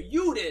things up there?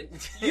 You did.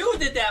 You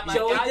did that, my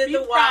Joey guy. did Be the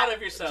proud why-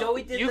 of yourself.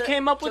 Joey did You the,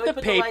 came up with Joey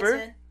the put lights paper.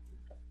 in.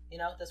 You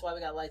know, that's why we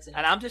got lights in.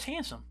 And I'm just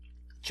handsome.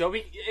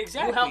 Joey,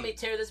 exactly. You helped me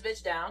tear this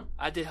bitch down.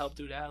 I did help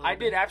do that. I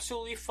did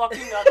absolutely fucking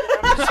nothing.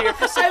 I'm just here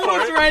for support. I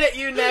looked right at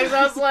you next.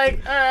 I was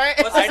like, all right.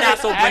 What's I this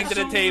asshole did bring to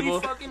the absolutely table?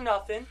 fucking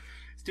nothing.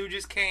 This dude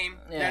just came.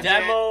 Yeah.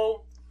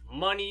 Demo,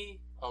 money,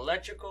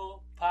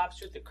 electrical,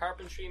 pops with the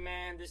carpentry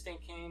man. This thing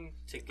came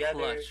together.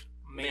 Clutch.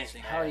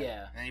 Amazing. Hell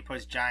yeah. And he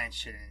puts giant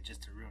shit in it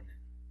just to ruin it.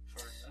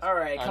 All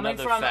right, coming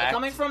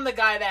from the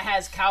guy that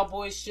has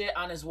Cowboys shit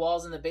on his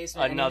walls in the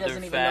basement, and he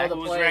doesn't even know the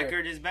Whose player.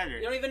 record is better?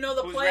 You don't even know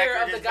the Whose player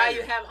record of the is guy better?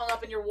 you have hung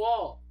up in your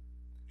wall.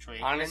 Troy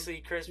Aikman?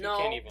 Honestly, Chris, we No,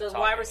 can't even the talk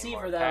wide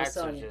receiver anymore. that I was Facts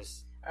are telling you.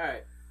 just- All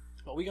right.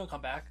 Well, we gonna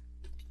come back.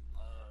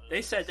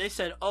 They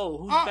said, oh,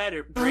 who's Oh.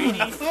 better, Brady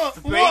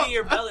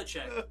or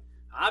Belichick?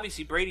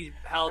 Obviously, Brady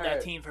held that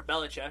Right. team for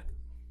Belichick.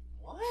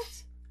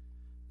 What?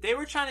 They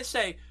were trying to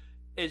say,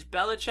 is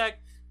Belichick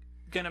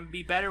gonna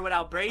be better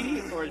without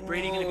Brady, or is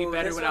Brady gonna be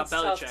better this without one's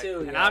tough Belichick? too,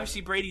 And yeah.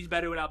 obviously, Brady's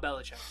better without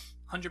Belichick.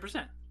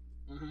 100%.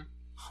 Mm-hmm.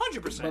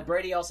 100%. But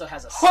Brady also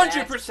has a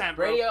 100%,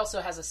 bro. Brady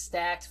also has a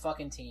stacked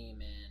fucking team,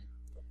 man.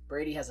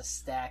 Brady has a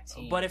stacked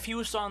team. But if he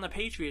was still on the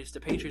Patriots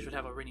would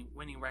have a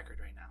winning record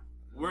right now.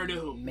 Word to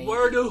who? Maybe,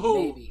 Word to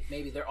who?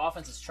 Maybe. Their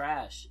offense is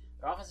trash.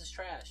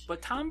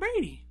 But Tom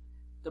Brady,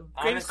 the greatest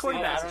Honestly,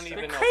 quarterback. I don't even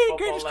know greatest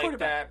football like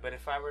quarterback. that, but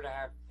if I were to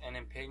have an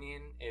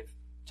opinion, if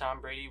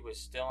Tom Brady was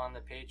still on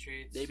the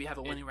Patriots, They'd have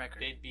a winning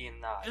record. They'd be in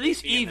At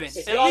least even.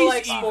 if At y'all least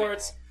like even.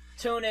 sports,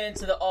 tune in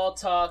to the All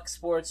Talk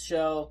Sports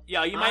Show.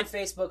 Yeah, you on might.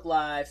 Facebook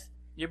Live.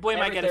 Your boy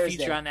every might get a Thursday.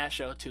 feature on that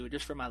show too,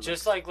 just for my.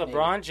 Just looks. like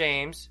LeBron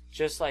James,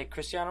 just like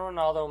Cristiano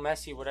Ronaldo,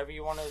 Messi, whatever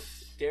you want to,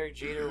 Derek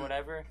Jeter,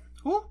 whatever.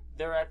 Who?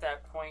 They're at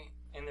that point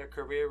in their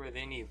career where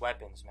they need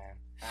weapons, man.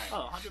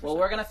 Oh, 100%. Well,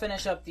 we're gonna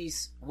finish up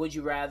these Would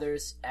You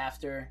Rather's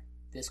after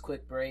this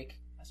quick break,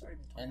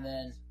 and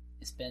then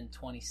it's been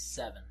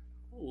 27.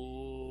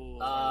 Ooh.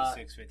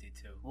 26:52.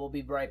 We'll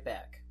be right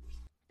back.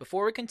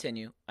 Before we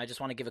continue, I just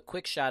want to give a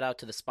quick shout out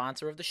to the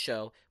sponsor of the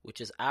show, which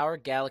is Our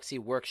Galaxy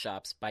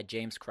Workshops by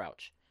James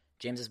Crouch.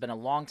 James has been a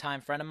longtime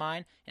friend of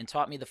mine and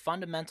taught me the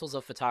fundamentals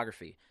of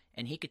photography,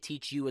 and he could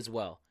teach you as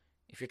well.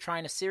 If you're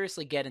trying to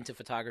seriously get into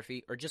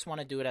photography or just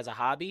want to do it as a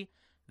hobby,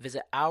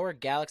 visit Our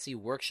Galaxy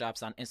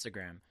Workshops on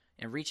Instagram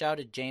and reach out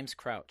to James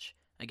Crouch.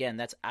 Again,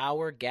 that's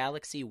Our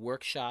Galaxy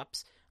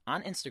Workshops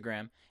on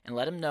Instagram, and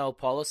let him know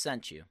Paulo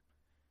sent you.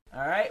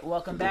 All right,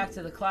 welcome back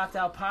to the Clocked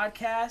Out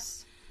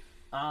Podcast.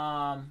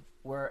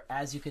 Where,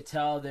 as you could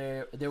tell,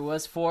 there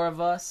was 4 of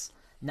us.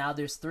 Now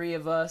there's 3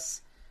 of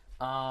us.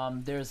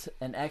 There's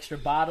an extra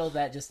bottle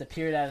that just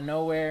appeared out of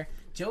nowhere.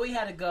 Joey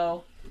had to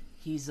go.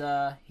 He's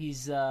a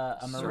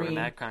Marine. In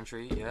that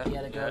country, yeah. He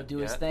had to go do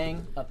his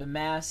thing up in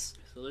Mass.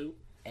 Salute.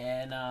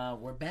 And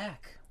we're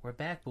back. We're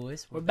back,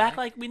 boys. We're back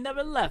like we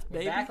never left,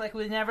 baby. We're back like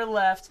we never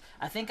left.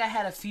 I think I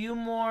had a few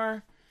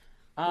more.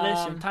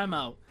 Listen, time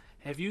out.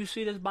 If you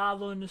see this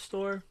bottle in the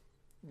store,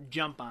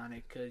 jump on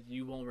it, because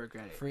you won't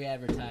regret it. Free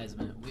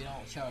advertisement. We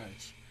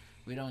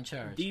don't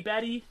charge. Deep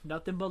Eddie,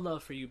 nothing but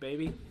love for you,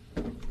 baby.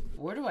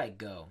 Where do I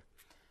go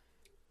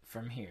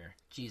from here?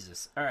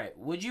 Jesus. All right.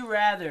 Would you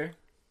rather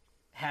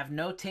have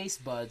no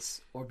taste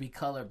buds or be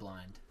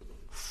colorblind?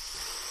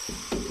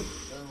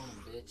 Boom,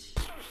 bitch.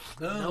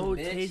 Boom, No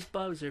bitch. taste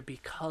buds or be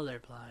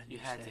colorblind. You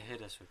had to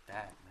hit us with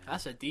that, man.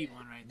 That's a deep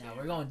one right there. Now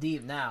we're going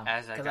deep now.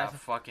 As I 'cause got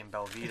fucking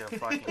Belvita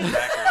fucking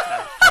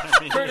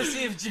crackers.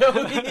 courtesy of Joey.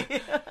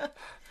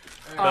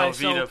 All right,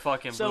 Velveeta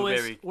fucking so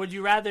blueberry. would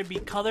you rather be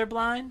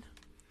colorblind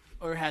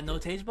or have no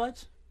taste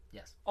buds?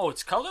 Yes. Oh,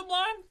 it's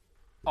colorblind?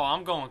 Oh,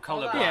 I'm going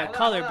colorblind. Yeah, hold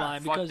on,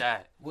 colorblind. Fuck Because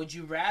that. Would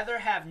you rather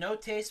have no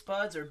taste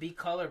buds or be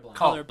colorblind?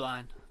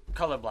 colorblind.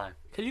 Colorblind.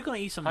 Because you're going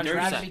to eat some Would you dirt.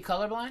 100%. rather be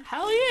colorblind?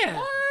 Hell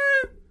yeah.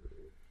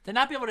 To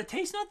not be able to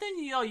taste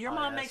nothing? Yo, your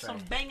mom yeah, makes that's some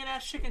right. banging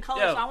ass chicken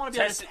colors. So I want to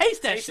be able to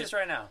taste that Taste shit. this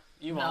right now.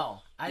 You won't.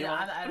 No. I You don't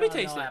won't? Let me have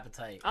taste no it.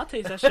 appetite. I'll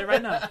taste that shit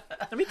right now.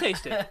 Let me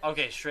taste it.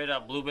 Okay, straight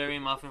up blueberry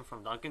muffin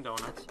from Dunkin'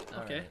 Donuts.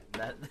 All Okay. right,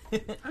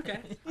 that- Okay.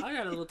 I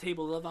got a little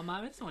table of love on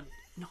mine. It's one.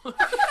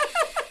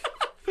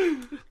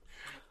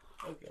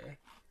 okay.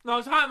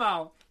 No, time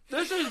out.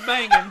 This is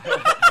banging.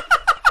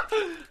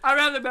 I'd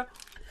rather be...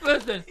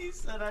 Listen, He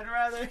said I'd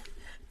rather.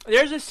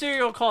 there's a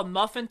cereal called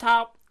Muffin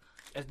Top.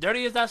 As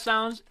dirty as that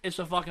sounds, it's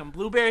a fucking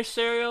blueberry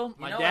cereal.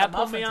 My You know dad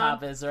what put me muffin on.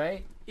 top is,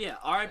 right? Yeah,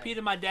 R.I.P.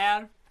 to my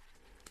dad.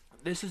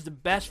 This is the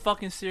best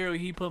fucking cereal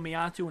he put me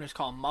onto, and it's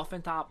called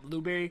Muffin Top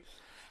Blueberry.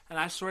 And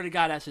I swear to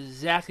God, that's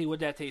exactly what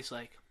that tastes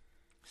like.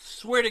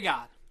 Swear to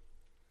God.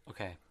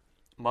 Okay.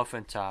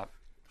 Muffin top.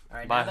 All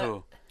right, By now that-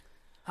 who?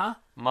 Huh?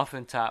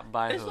 Muffin top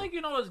by It's who? like, you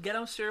know those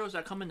ghetto cereals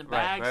that come in the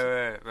right,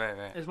 bags?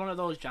 right. It's one of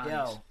those, Johnny's.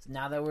 Yo,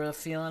 now that we're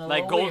feeling a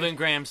Like little Golden weird.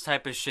 Grams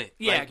type of shit.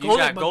 Yeah, like, you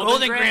Golden- got but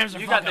Golden Grams Grams. are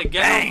You got the fucking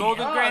ghetto banging.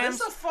 Golden Oh, Grams.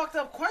 this is a fucked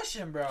up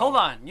question, bro. Hold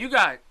on. You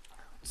got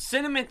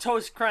Cinnamon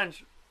Toast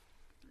Crunch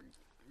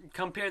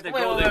compared to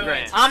Wait, Golden wait.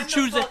 Grams. I'm Time the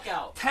choosing fuck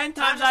out. 10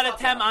 Time times the out of fuck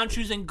 10, out. I'm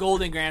choosing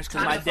Golden Grams because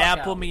Time my the dad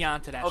fuck put out. me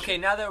onto that Okay,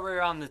 shit. now that we're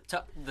on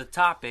the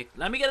topic,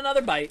 Let me get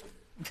another bite.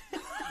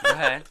 go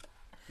ahead.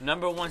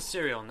 Number 1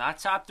 cereal, not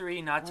top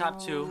 3, not top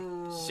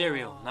 2.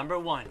 Cereal, number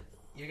 1.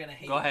 You're gonna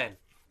hate Go me. ahead.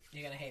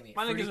 You're gonna hate me.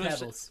 My Fruity niggas was-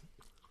 Pebbles.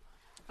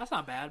 That's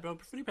not bad, bro.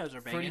 Fruity Pebbles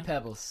are banging. Fruity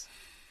Pebbles.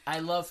 I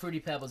love Fruity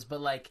Pebbles,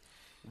 but like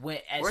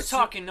we're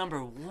talking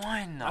number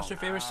 1 though. That's your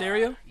favorite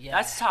cereal? Yeah,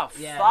 that's top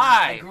 5.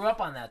 I grew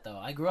up on that though.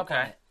 I grew up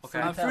on it.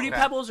 Okay. Fruity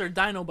Pebbles or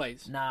Dino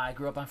Bites? Nah, I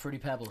grew up on Fruity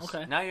Pebbles.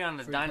 Okay. Now you're on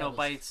the Fruity Dino Pebbles.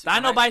 Bites.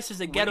 Dino Bites is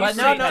the ghetto. But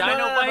cereal. no.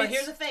 Bites. But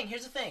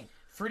here's the thing.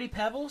 Fruity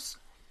Pebbles,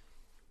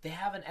 they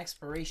have an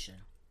expiration.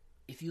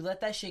 If you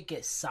let that shit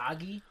get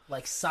soggy,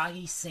 like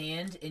soggy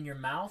sand in your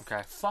mouth,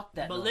 fuck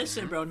that. But noise.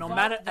 listen, bro, no Fuck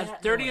matter as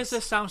that dirty noise. as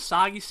this sounds,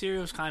 soggy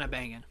cereal is kind of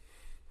banging.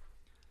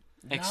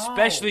 No.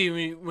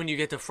 Especially when you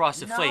get the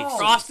Frosted Flakes.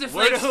 Frosted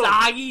Flakes,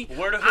 soggy.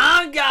 Word of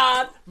Oh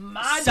God,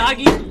 my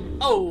Soggy.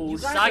 Oh, You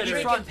guys soggy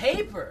are drinking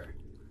paper.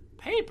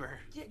 paper.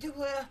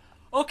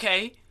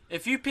 Okay,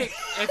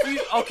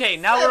 okay,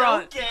 now we're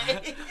on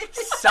Okay.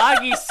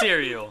 soggy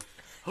cereal.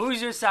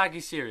 Who's your soggy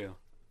cereal?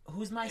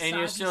 Who's my And soggy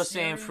you're still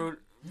saying cereal?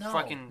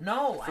 fucking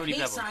No, Fruity I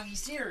hate Pebbles. soggy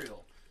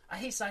cereal. I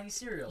hate soggy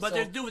cereal. But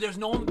so, there's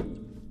no.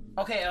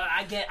 okay,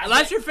 I get.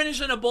 Unless you're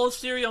finishing a bowl of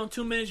cereal in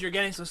 2 minutes, you're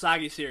getting some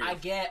soggy cereal. I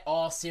get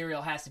all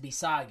cereal has to be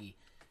soggy.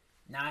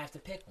 Now I have to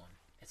pick one.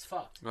 It's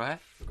fucked. Go ahead.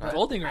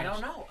 Golden Grams. I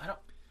don't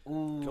know.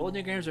 Ooh.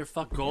 Golden Grams are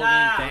fucking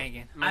Nah.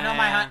 banging. I know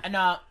my.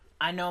 No,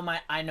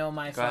 I know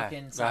my Go fucking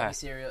ahead. soggy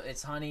cereal.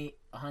 It's honey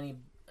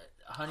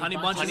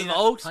Bunches of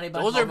Oats. Honey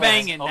Those Bunches are of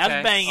banging. Oats.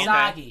 That's banging.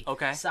 Soggy.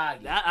 Okay.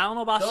 Soggy. That, I don't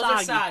know about Those soggy.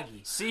 are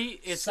soggy. See,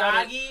 it's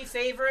gotta- Soggy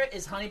favorite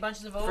is Honey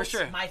Bunches of Oats. For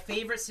sure. My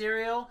favorite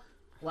cereal,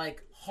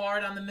 like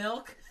hard on the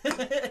milk. No,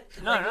 literally,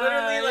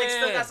 yeah,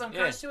 still got some yeah.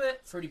 crunch to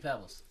it. Fruity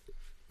Pebbles.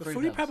 But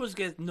Fruity Pebbles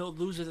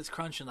loses its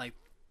crunch in like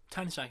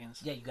 10 seconds.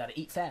 Yeah, you gotta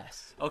eat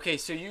fast. Okay,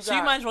 so you So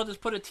you might as well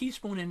just put a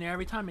teaspoon in there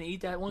every time and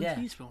eat that one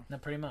teaspoon. No,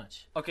 pretty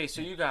much. Okay, so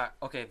you got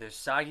there's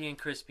soggy and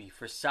crispy.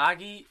 For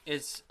soggy,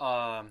 it's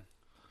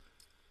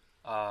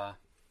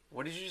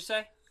what did you just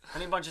say?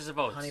 Honey Bunches of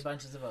Oats. Honey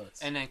Bunches of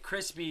Oats. And then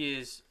crispy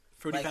is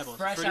Fruity like Pebbles.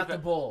 fresh Fruity out the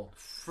bowl.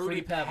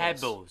 Fruity Pebbles.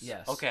 Pebbles.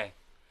 Yes. Okay.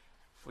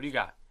 What do you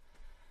got?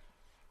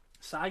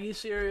 Soggy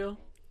cereal.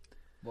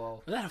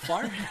 Well, Was that a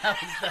fart? that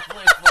was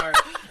definitely a fart.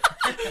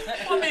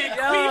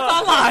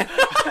 I mean,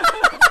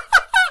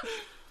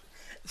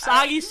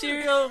 soggy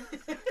cereal.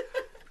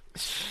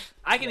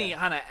 I can eat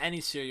kind of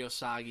any cereal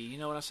soggy. You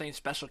know what I'm saying?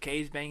 Special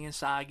K's banging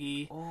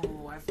soggy. Oh,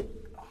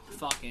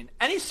 Fucking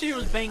any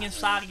cereal's banging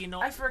soggy.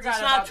 No, I forgot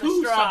it's not about the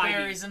too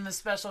strawberries soggy. and the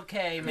Special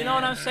K, man. You know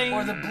what I'm saying?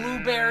 Or the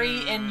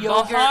blueberry and The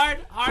yogurt.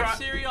 hard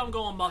cereal. I'm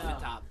going muffin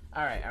top.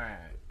 All right.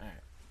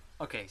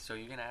 Okay, so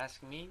you're gonna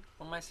ask me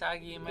what my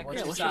soggy and my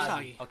What's crispy. your What's your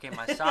soggy? soggy? Okay,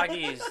 my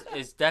soggy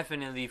is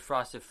definitely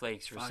Frosted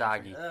Flakes for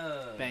soggy.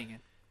 Banging.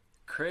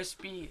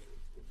 Crispy.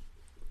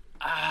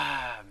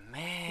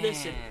 Man.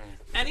 Listen,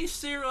 any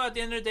cereal at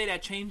the end of the day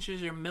that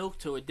changes your milk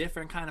to a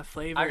different kind of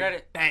flavor, I got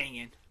it.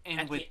 Banging.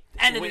 And At with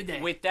the end of the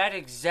day. with that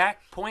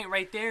exact point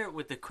right there,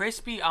 with the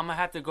crispy, I'm gonna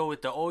have to go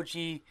with the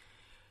OG,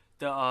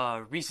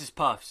 the Reese's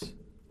Puffs.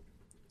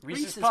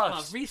 Reese's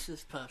Puffs.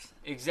 Reese's Puffs.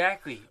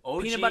 Exactly.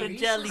 OG, Peanut butter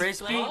jelly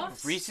crispy,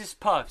 Puffs? Reese's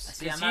Puffs.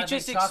 See, I'm Because not he a big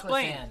just chocolate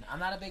explained. fan. I'm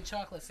not a big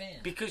chocolate fan.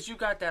 Because you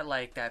got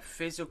that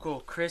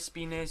physical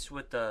crispiness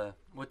with the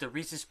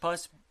Reese's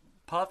Puffs,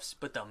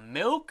 but the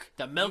milk,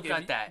 The milk, you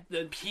got if that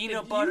you-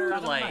 peanut if butter, you-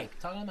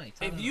 Talk on the mic.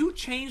 If you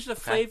change the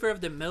flavor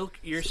of the milk,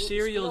 your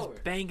cereal's slower.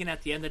 banging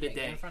at the end of the Yeah,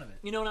 get day. in front of it.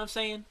 You know what I'm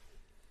saying?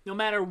 No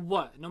matter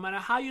what, no matter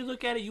how you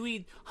look at it, you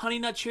eat Honey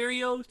Nut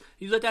Cheerios,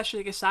 you let that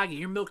shit get soggy,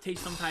 your milk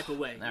tastes some type of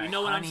way. You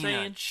know what I'm Honey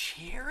saying? Nut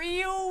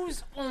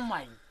Cheerios? Oh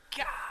my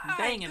god!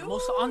 Banging, dude.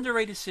 most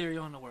underrated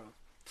cereal in the world.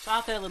 Shout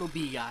out to that little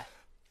B guy.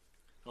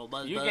 Little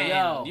buzz You're buzz.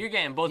 getting, you're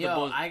getting both of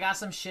both. I got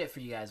some shit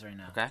for you guys right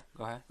now. Okay,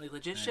 go ahead. Like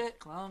legit shit?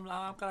 I'm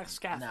gonna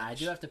scat. Nah, I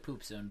do have to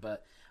poop soon,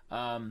 but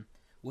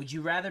would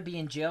you rather be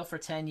in jail for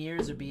 10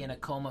 years or be in a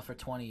coma for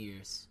 20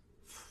 years?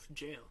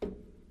 Jail.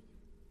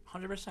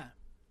 100%.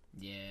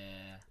 Yeah.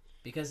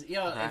 Because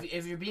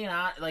if you're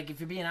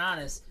being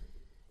honest,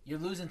 you're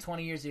losing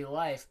 20 years of your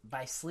life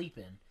by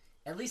sleeping.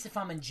 At least if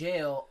I'm in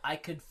jail, I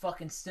could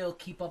fucking still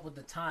keep up with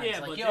the times. Yeah,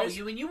 like, but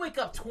when you wake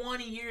up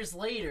 20 years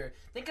later,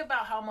 think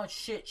about how much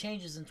shit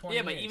changes in 20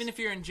 Yeah, years. but even if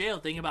you're in jail,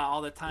 think about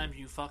all the times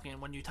you fucking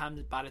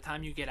by the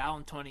time you get out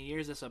in 20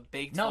 years, that's a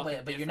big. No, fucking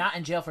but you're difference. not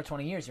in jail for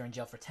 20 years. You're in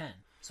jail for 10.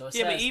 So it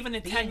Yeah, but says, even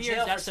in be 10 in years,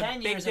 jail that's for a 10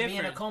 big years and be in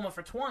a difference. coma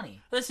for 20.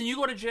 Listen, you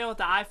go to jail with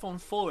the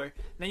iPhone 4,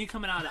 then you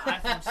coming out of the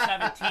iPhone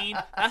 17.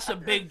 That's a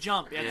big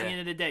jump at the end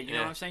of the day. You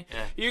know what I'm saying?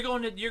 Yeah.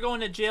 You're going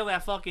to jail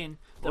at fucking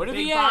the What if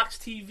big he box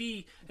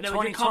TV, and then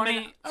when you're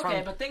coming,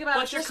 Okay, but think about it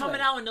but you're this coming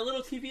way. out in the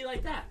little TV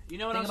like that. You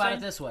know what Think I'm about saying?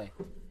 it this way.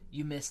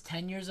 You miss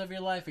 10 years of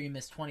your life or you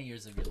miss 20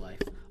 years of your life.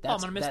 I'm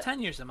gonna miss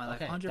 10 years of my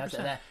life, Okay,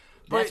 100%.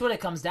 that's what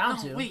it comes down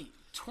No, to. wait.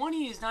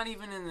 20 is not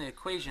even in the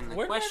equation. The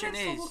Where did question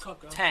that is solo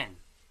cup go? 10.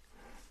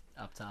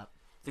 Up top.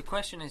 The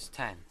question is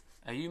 10.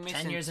 Are you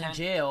missing 10 years in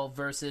jail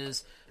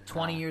versus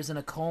 20 years in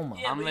a coma.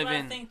 Yeah, I'm but you gotta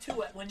living- think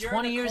too. When you're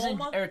 20 in a years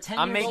coma, in or 10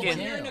 I'm years making- in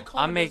when you're in a jail.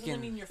 coma I'm doesn't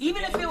making- mean you're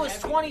Even if it forgetting was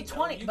everything,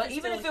 2020, though. You but can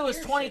even if still it was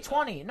hear shit,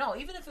 2020, no,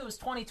 even if it was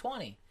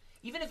 2020,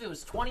 even if it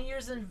was 20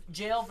 years in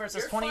jail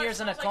versus Your 20 fart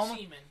years in a smells like coma.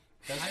 semen.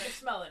 I can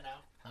smell it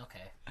now.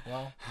 Okay,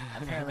 well,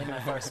 apparently my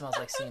fart smells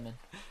like semen.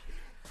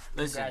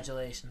 Listen,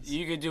 Congratulations.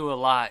 You could do a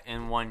lot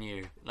in 1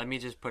 year. Let me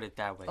just put it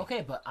that way.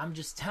 Okay, but I'm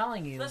just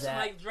telling you Listen, that.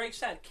 like Drake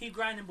said, keep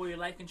grinding, boy. Your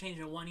life can change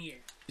in 1 year.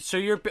 So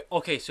you're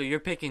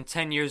picking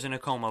 10 years in a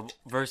coma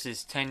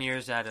versus 10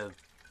 years out of.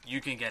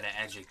 You can get an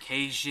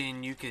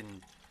education. You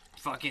can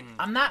fucking.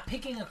 I'm not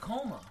picking a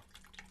coma.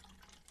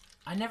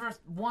 I never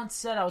once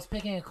said I was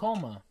picking a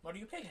coma. What are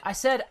you picking? I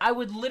said I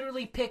would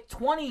literally pick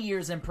 20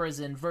 years in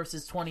prison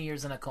versus 20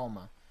 years in a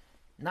coma.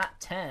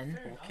 Not 10.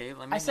 Okay,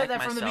 let me. I said that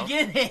myself. from the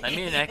beginning. Let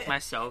me neck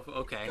myself.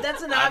 Okay.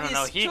 That's an I obvious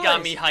don't know. He choice.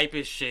 got me hype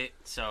as shit.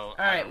 So. All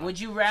right. Would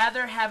you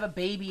rather have a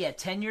baby at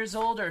 10 years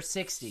old or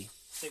 60?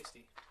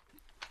 60.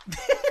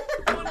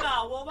 Oh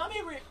no. Well, let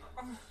me.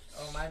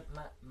 Oh, my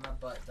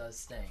butt does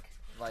stink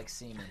like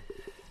semen.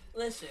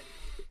 Listen.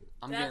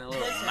 I'm getting a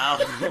little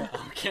mouth.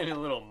 I'm getting a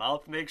little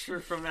mouth mixture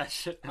from that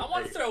shit. I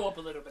want to throw up a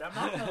little bit. I'm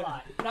not gonna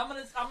lie, but I'm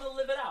gonna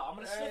live it out. I'm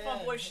gonna sniff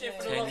my boy shit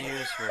for the 10 love of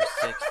years it. for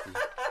 60.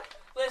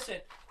 Listen,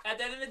 at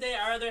the end of the day,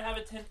 I'd rather have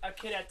a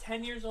kid at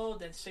 10 years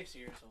old than 60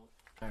 years old.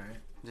 All right.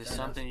 There's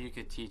something you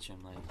could teach him.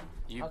 Like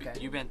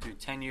you've been through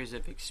 10 years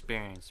of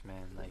experience,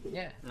 man. Like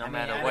no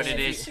matter what it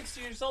is. If you're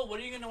 60 years old, what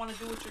are you gonna want to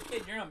do with your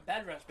kid? You're on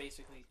bed rest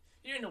basically.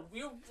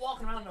 You're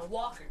walking around in a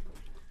walker.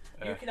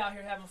 Your kid out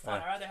here having fun.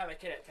 I'd rather have a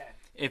kid at 10.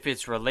 If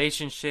it's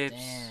relationships,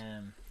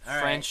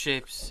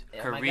 friendships,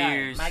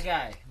 careers, my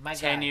guy,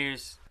 10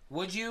 years.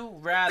 Would you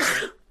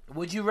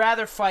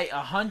rather fight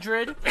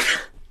 100?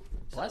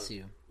 Bless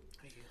you.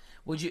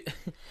 Would you?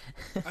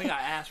 I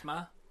got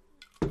asthma.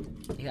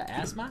 You got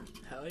asthma?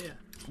 Hell yeah.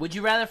 Would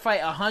you rather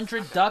fight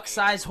 100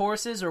 duck-sized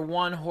horses or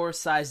one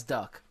horse-sized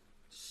duck?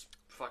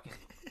 Fucking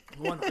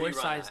one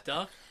horse-sized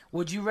duck.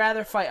 Would you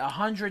rather fight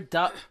 100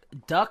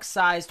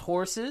 duck-sized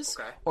horses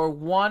or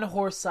one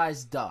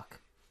horse-sized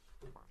duck?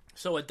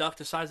 So a duck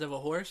the size of a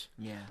horse?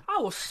 Yeah. I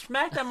will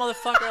smack that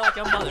motherfucker like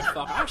a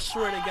motherfucker. I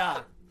swear to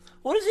God.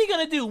 What is he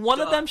gonna do?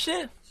 One of them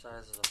shit?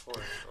 Size of the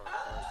horse.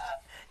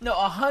 No,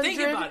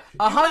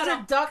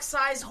 100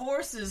 duck-sized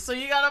horses. So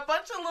you got a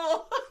bunch of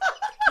little.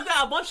 You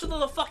got a bunch of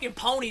little fucking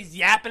ponies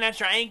yapping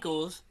at your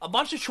ankles, a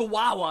bunch of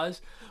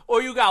chihuahuas,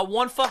 or you got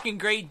one fucking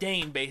Great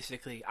Dane.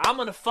 Basically, I'm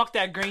gonna fuck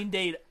that Great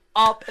Dane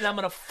up, and I'm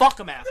gonna fuck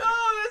him after.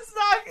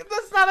 No,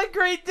 that's not a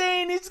Great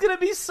Dane. He's gonna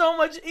be so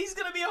much. He's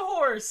gonna be a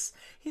horse.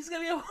 He's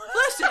gonna be a horse.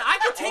 Listen, I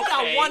could take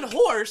out one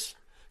horse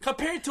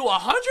compared to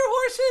 100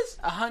 horses.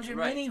 100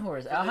 mini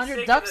horses.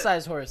 100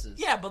 duck-sized horses.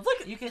 Yeah, but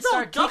look, you can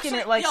start kicking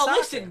it like soccer.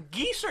 Listen,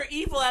 geese are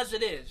evil as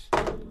it is.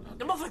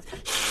 The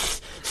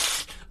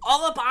motherfuckers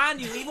all up on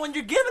you, even when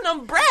you're giving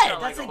them bread.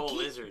 That's like a whole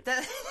lizard.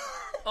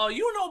 Oh,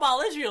 you know about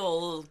lizard, you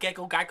little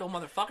gecko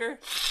motherfucker.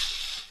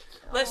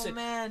 Listen,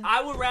 man.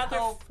 I would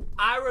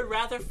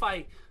rather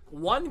fight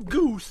one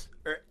goose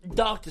or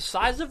duck the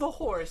size of a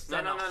horse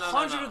than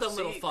 100 of them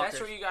little fuckers.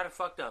 That's where you got it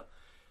fucked up.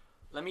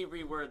 Let me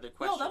reword the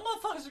question. No, them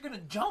motherfuckers are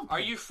gonna jump. Are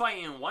you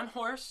fighting one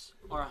horse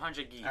or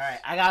 100 geese? All right,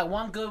 I got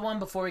one good one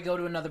before we go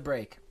to another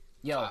break.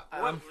 Yo, hurry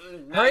up!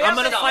 I'm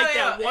gonna fight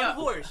that one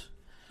horse.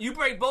 You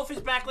break both his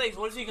back legs.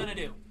 What is he gonna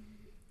do?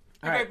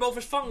 You break both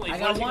his front legs.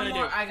 What is he gonna do?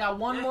 I got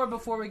one more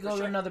before we go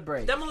to another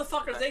break. Them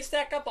motherfuckers, they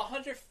stack up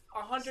 100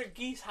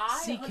 geese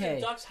high,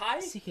 100 ducks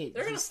high. CK,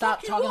 they're gonna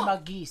stop talking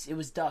about geese. It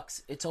was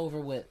ducks. It's over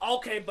with.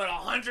 Okay, but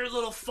 100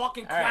 little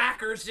fucking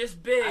crackers this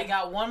big. I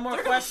got one more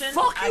question.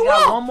 I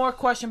got one more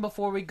question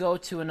before we go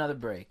to another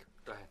break.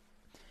 Go ahead.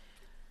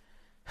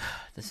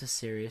 This is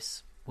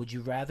serious. Would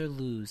you rather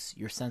lose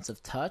your sense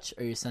of touch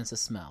or your sense of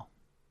smell?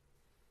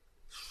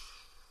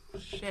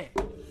 Shit.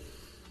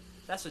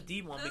 That's a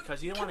deep one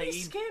because you don't want to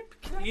eat.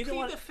 You don't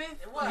want to fit.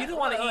 You don't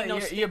want to eat no.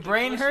 Your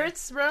brain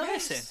hurts, bro.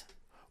 Listen.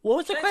 What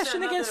was the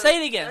question again?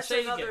 Say it again.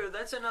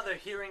 That's another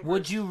hearing.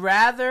 Would you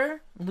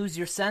rather lose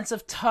your sense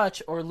of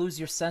touch or lose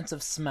your sense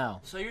of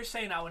smell? So you're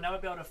saying I would never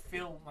be able to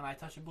feel when I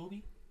touch a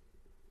booby?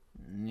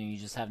 You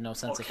just have no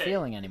sense of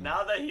feeling anymore.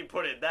 Now that he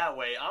put it that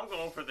way, I'm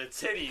going for the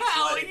titties.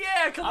 Hell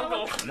yeah! Cause I'm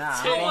going for the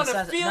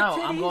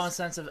titties.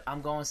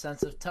 I'm going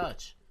sense of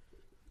touch.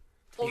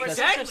 Well,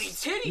 exactly,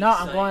 titties. No,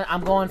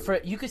 I'm going for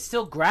it. You could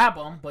still grab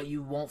them, but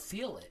you won't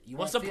feel it.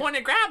 What's the point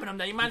of grabbing them?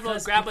 Then you might as well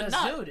grab a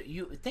nut. Dude,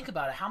 you think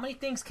about it. How many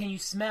things can you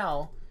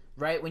smell?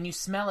 Right? When you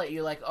smell it,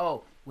 you're like,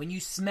 oh. When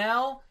you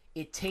smell,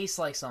 it tastes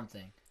like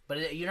something,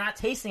 but you're not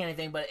tasting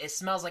anything. But it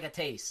smells like a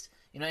taste.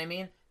 You know what I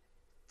mean?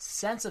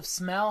 Sense of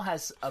smell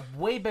has a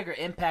way bigger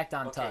impact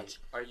on touch.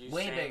 Are you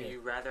saying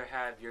you rather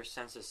have your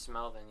sense of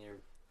smell than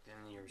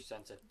your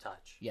sense of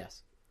touch?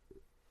 Yes.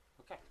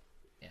 Okay.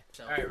 Yeah.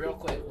 So, all right, real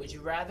quick. Would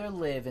you rather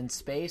live in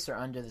space or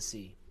under the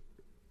sea?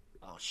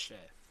 Oh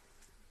shit.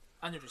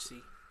 Under the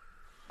sea.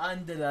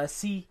 Under the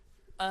sea.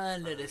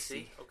 Under the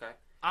sea. Okay.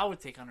 I would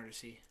take under the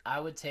sea. I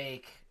would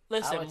take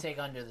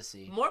under the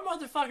sea. More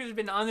motherfuckers have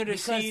been under the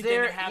sea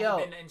than have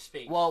been in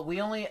space. Well,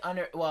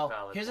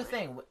 here's the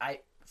thing.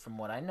 From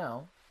what I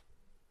know,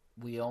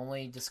 we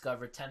only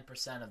discovered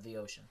 10% of the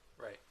ocean.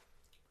 Right.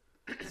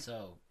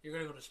 So you're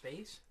gonna go to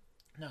space?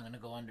 No, I'm gonna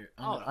go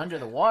under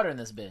the water in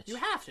this bitch. You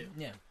have to.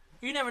 Yeah.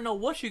 You never know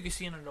what you can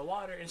see under the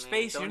water. In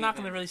space, you're not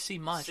going to really see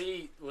much.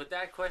 See, with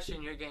that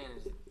question, you're getting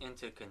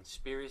into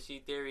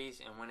conspiracy theories,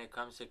 and when it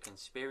comes to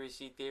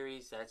conspiracy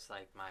theories, that's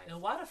like my...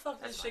 And why the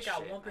fuck this shit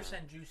got 1%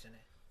 juice in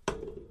it?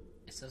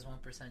 It says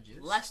 1%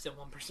 juice? Less than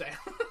 1%.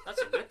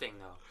 That's a good thing,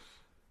 though.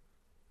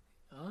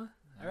 Huh?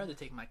 I'd rather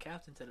take my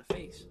captain to the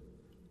face.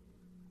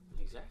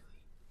 Exactly.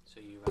 So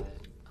you rather...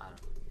 I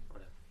don't know.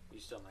 Whatever. You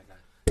still my guy.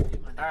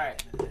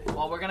 Alright,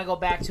 well, we're going to go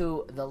back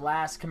to the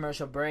last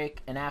commercial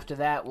break, and after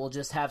that, we'll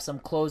just have some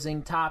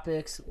closing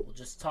topics. We'll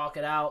just talk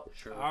it out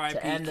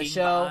to end the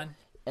show. Bond.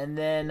 And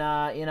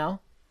then,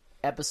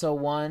 episode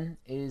 1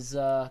 is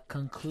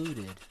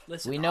concluded.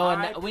 Listen, we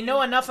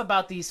know enough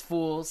about these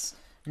fools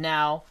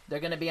now. They're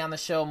going to be on the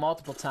show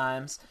multiple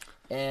times.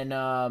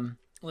 And,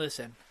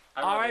 listen,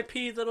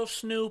 R.I.P. Little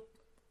Snoop,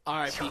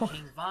 R.I.P.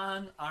 King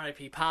Von,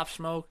 R.I.P. Pop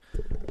Smoke,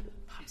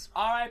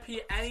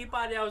 R.I.P.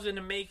 anybody that was going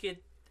to make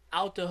it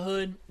out the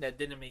hood that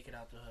didn't make it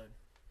out the hood.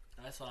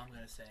 That's all I'm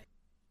going to say.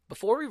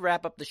 Before we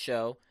wrap up the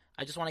show,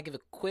 I just want to give a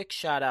quick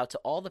shout out to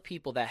all the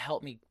people that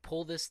helped me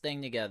pull this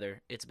thing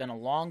together. It's been a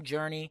long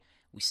journey.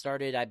 We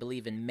started, I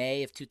believe, in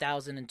May of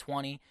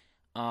 2020.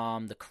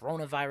 The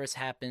coronavirus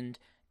happened,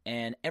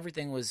 and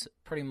everything was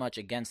pretty much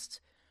against,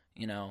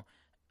 the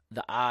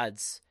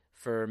odds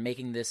for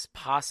making this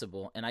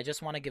possible. And I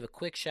just want to give a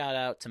quick shout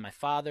out to my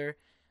father.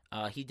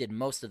 He did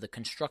most of the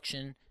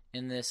construction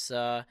in this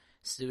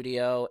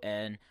studio,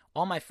 and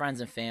all my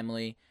friends and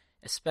family,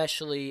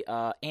 especially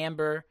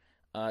Amber.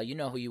 You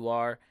know who you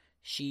are.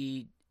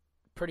 She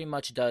pretty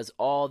much does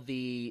all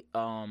the,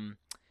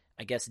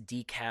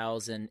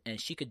 decals, and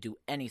she could do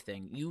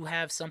anything. You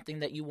have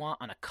something that you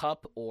want on a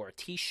cup or a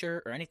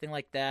t-shirt or anything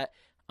like that,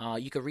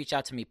 you could reach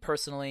out to me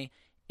personally,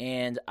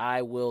 and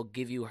I will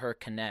give you her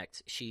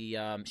connect. She's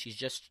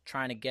just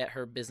trying to get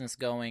her business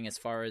going as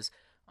far as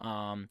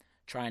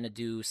trying to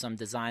do some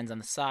designs on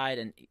the side,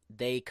 and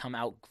they come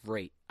out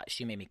great.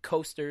 She made me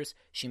coasters.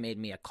 She made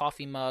me a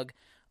coffee mug.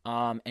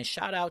 And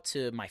shout out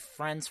to my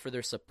friends for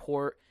their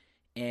support.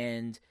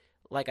 And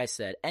like I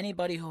said,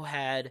 anybody who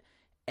had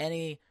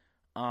any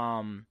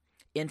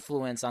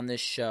influence on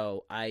this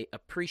show, I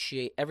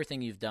appreciate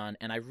everything you've done,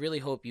 and I really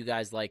hope you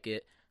guys like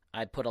it.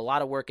 I put a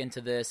lot of work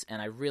into this,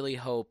 and I really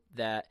hope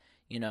that,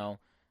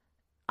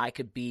 I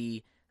could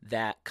be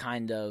that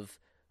kind of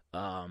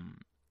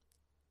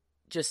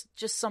just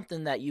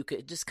something that you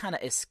could just kind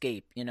of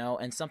escape,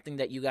 and something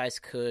that you guys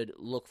could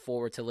look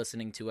forward to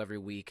listening to every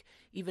week,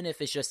 even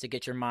if it's just to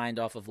get your mind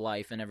off of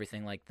life and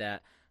everything like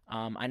that.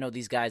 I know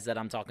these guys that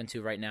I'm talking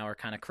to right now are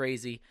kind of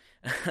crazy.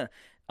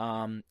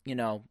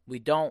 We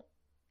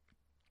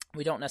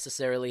don't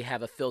necessarily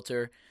have a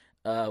filter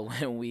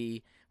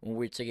when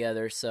we're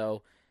together.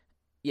 So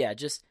yeah,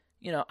 just,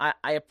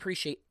 I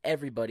appreciate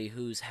everybody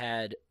who's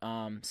had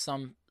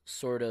some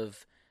sort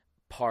of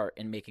part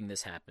in making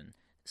this happen.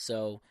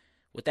 So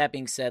with that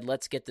being said,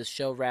 let's get this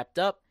show wrapped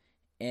up,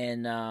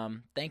 and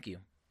thank you.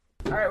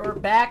 All right, we're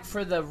back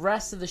for the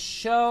rest of the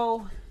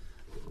show.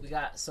 We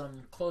got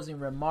some closing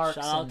remarks.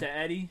 Shout out to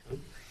Eddie.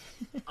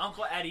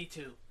 Uncle Eddie,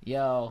 too.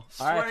 Yo,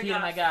 R.I.P. to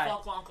my guy.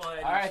 Fuck Uncle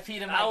Eddie. R.I.P.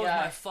 to my guy. That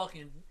was my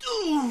fucking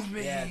dude,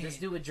 man. Yeah, this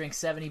dude would drink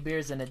 70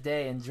 beers in a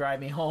day and drive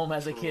me home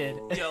as a kid.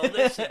 Yo,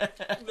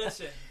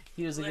 listen.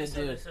 He was a good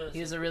dude. He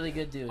was a really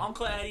good dude.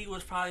 Uncle Eddie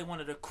was probably one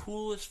of the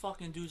coolest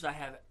fucking dudes I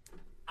have.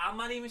 I'm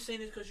not even saying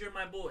this because you're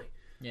my boy.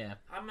 Yeah.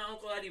 I met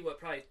Uncle Eddie,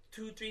 probably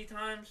 2-3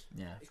 times?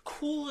 Yeah.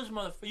 Cool as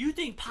motherfucker. You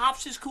think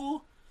Pops is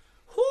cool?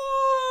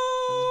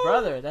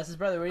 Woo! That's his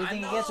brother. Where do you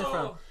think he gets it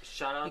from?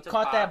 Shout out he to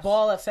caught Pops. that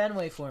ball at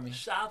Fenway for me.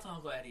 Shout out to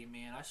Uncle Eddie,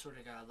 man. I swear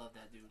to God, I love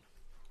that dude.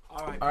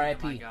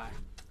 R.I.P. my guy.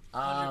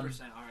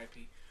 100%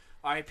 R.I.P.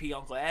 R.I.P.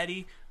 Uncle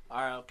Eddie.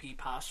 R.I.P.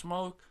 Pop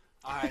Smoke.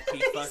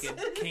 R.I.P. fucking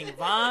King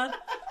Von.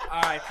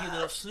 R.I.P.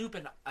 Little Snoop.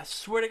 And I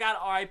swear to God,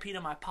 R.I.P.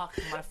 to my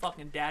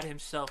fucking dad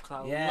himself.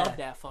 Because I love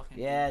that fucking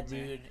dude. Yeah,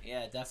 dude.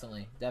 Yeah,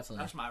 definitely. That's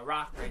my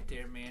rock right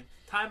there, man.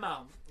 Time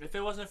out. If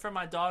it wasn't for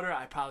my daughter,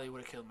 I probably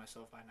would have killed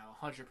myself by now.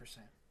 100%.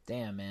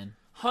 Damn, man.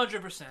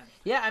 100%.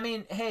 Yeah, I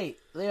mean, hey,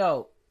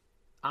 Leo,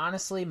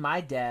 honestly,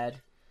 my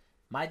dad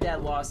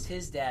lost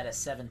his dad at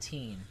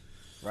 17,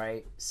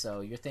 right?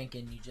 So you're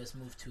thinking you just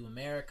moved to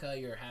America,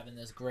 you're having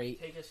this great...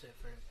 Take a sip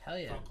for Hell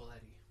yeah. Uncle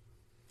Eddie.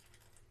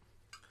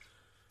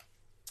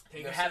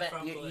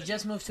 You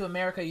just moved to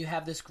America, you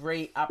have this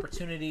great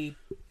opportunity,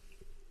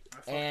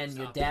 and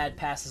your dad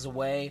passes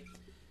away.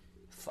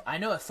 I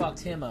know it fucked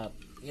him up.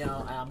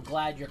 I'm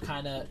glad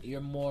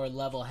you're more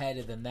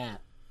level-headed than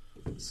that.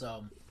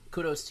 So,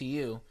 kudos to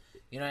you.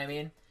 You know what I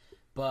mean?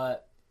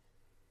 But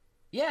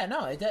yeah,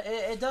 no, it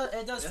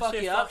does fuck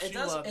you up. It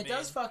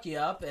does fuck you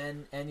up,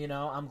 and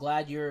I'm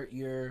glad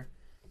you're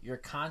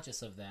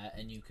conscious of that,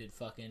 and you could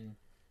fucking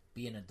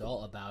be an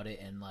adult about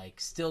it and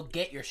still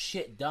get your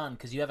shit done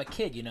because you have a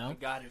kid. I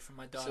got it for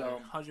my daughter.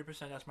 So,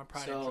 100%. That's my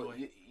pride and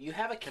joy. You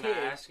have a kid. Can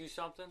I ask you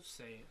something?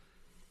 Say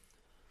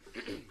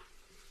it.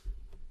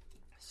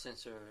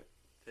 Since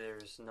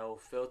there's no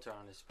filter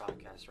on this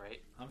podcast,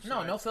 right?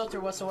 No filter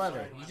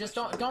whatsoever. You just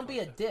don't be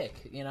a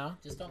dick.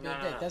 Just don't be a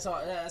dick. That's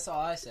all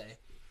I say.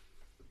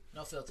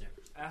 No filter.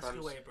 Ask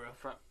away, bro.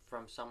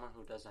 From someone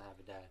who doesn't have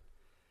a dad,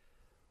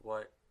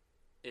 what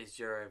is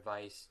your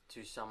advice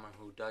to someone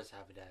who does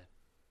have a dad?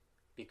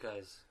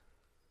 Because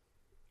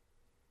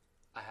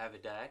I have a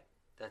dad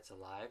that's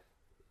alive,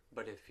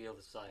 but it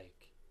feels like...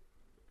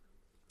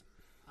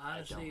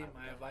 Honestly,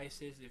 my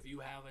advice is if you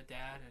have a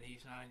dad and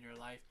he's not in your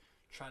life,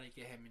 try to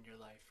get him in your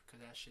life, because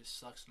that shit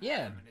sucks not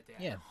having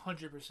a dad.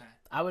 100%.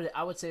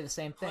 I would say the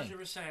same thing.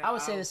 100%. I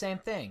would say the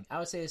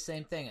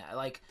same thing.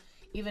 Like,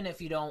 even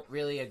if you don't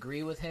really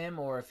agree with him,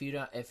 or if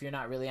you're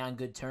not really on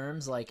good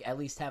terms, like, at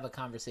least have a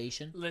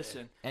conversation.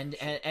 Listen. And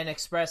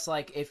express,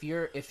 like, if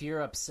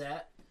you're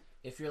upset,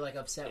 if you're like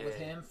upset with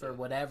him for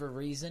whatever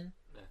reason,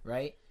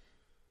 right?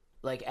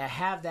 Like,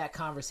 have that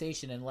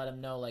conversation and let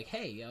him know, like,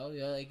 hey,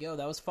 yo,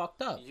 that was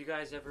fucked up. You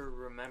guys ever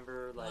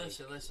remember, like...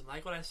 Listen,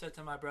 like what I said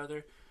to my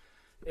brother,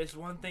 it's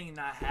one thing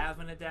not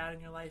having a dad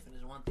in your life, and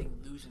it's one thing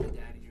losing a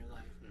dad in your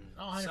life.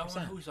 Oh, 100%.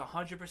 Someone who's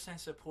 100%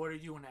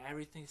 supported you in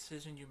every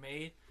decision you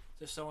made,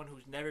 to someone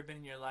who's never been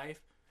in your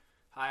life,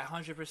 I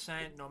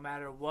 100%, no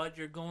matter what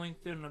you're going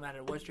through, no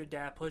matter what your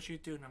dad puts you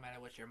through, no matter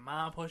what your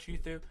mom puts you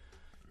through,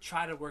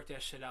 try to work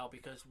that shit out,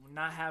 because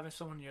not having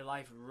someone in your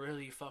life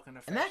really fucking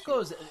affects and that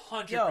goes, you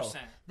 100%. Yo,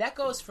 that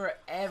goes for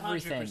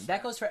everything. 100%.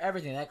 That goes for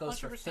everything. That goes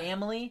 100%. For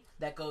family.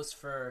 That goes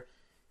for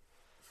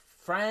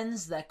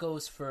friends. That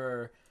goes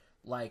for,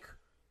 like,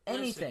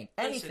 anything.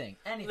 Anything.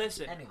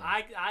 Listen,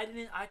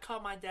 I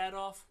cut my dad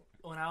off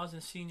when I was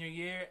in senior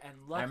year, and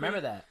luckily, I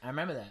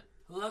remember that.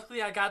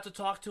 Luckily, I got to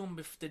talk to him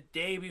the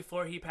day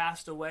before he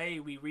passed away.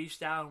 We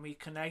reached out and we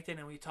connected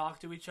and we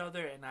talked to each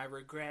other, and I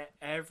regret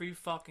every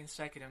fucking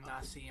second of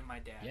not seeing my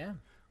dad. Yeah.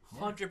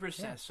 100%.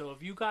 Yeah. So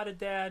if you got a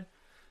dad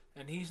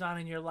and he's not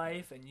in your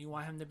life and you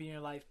want him to be in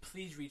your life,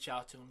 please reach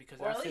out to him, because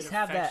that shit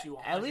affects you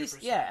 100%.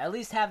 At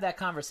least have that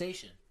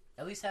conversation.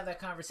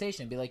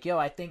 Be like, yo,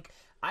 I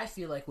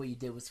feel like what you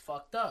did was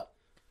fucked up.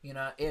 You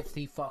know, if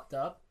he fucked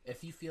up,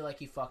 if you feel like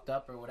he fucked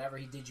up or whatever,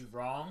 he did you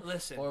wrong.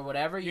 Listen, or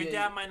whatever. Your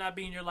dad might not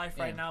be in your life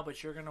right now,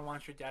 but you're going to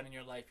want your dad in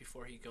your life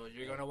before he goes.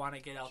 You're going to want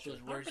to get out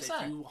those words 100%.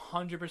 That you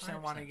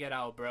 100% want to get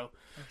out, bro.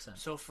 100%.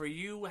 So for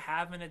you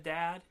having a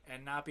dad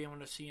and not being able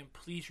to see him,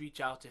 please reach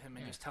out to him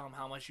and just tell him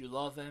how much you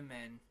love him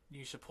and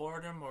you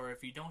support him. Or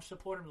if you don't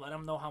support him, let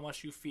him know how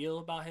much you feel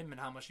about him and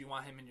how much you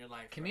want him in your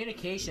life.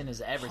 Communication is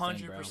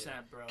everything, 100%,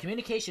 bro.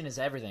 Communication is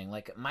everything.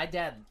 Like, my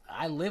dad,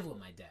 I live with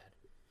my dad.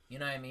 You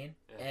know what I mean?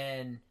 Yeah.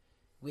 And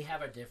we have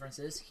our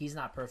differences. He's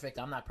not perfect.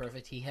 I'm not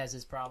perfect. He has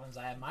his problems.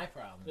 I have my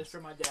problems. This for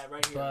my dad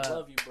right here. I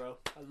love you, bro.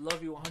 I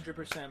love you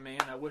 100%,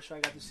 man. I wish I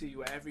got to see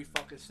you every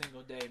fucking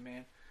single day,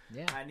 man.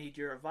 Yeah. I need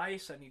your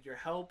advice. I need your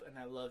help, and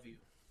I love you.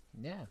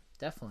 Yeah,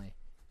 definitely.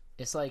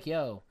 It's like,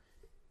 yo,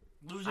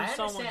 losing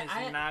someone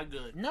is not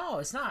good. No,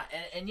 it's not.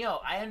 And yo,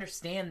 I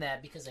understand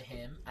that because of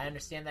him. I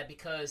understand that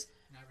because...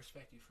 And I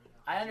respect you for that. 100%.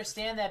 I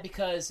understand that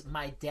because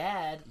my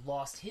dad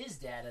lost his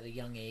dad at a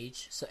young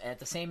age, so at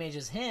the same age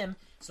as him.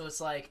 So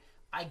it's like,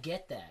 I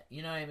get that,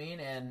 you know what I mean?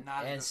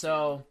 And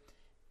so,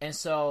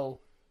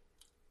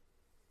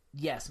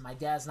 yes, my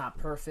dad's not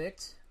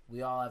perfect.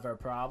 We all have our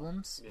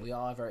problems. Yeah. We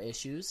all have our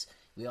issues.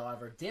 We all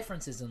have our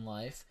differences in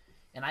life.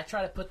 And I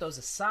try to put those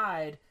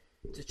aside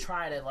to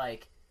try to,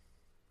 like,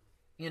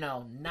 you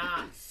know,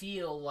 not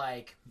feel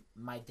like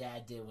my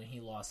dad did when he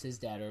lost his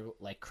dad, or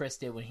like Chris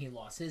did when he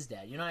lost his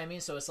dad. You know what I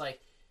mean? So it's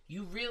like,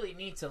 you really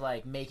need to,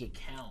 like, make it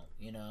count,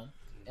 you know?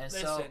 And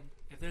listen,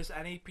 if there's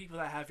any people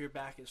that have your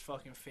back, it's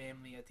fucking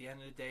family. At the end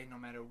of the day, no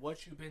matter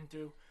what you've been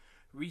through,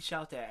 reach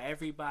out to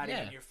everybody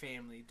in your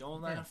family.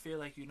 Don't let them feel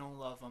like you don't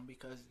love them,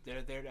 because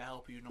they're there to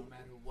help you no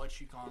matter what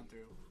you've gone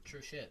through.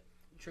 True shit.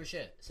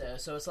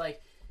 So it's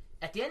like,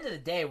 at the end of the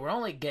day, we're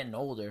only getting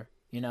older,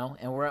 you know,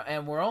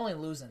 and we're only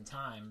losing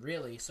time,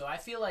 really. So I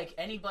feel like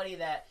anybody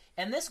that,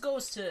 and this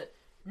goes to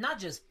not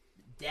just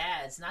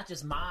dads, not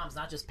just moms,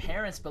 not just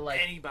parents, but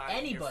like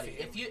anybody. Family,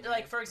 if you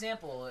like, for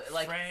example,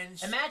 like,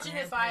 friends,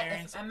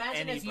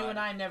 imagine if you and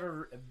I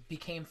never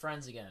became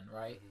friends again,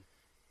 right?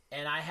 Mm-hmm.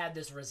 And I had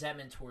this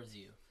resentment towards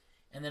you,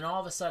 and then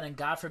all of a sudden,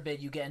 God forbid,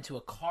 you get into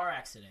a car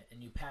accident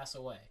and you pass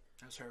away.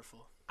 That's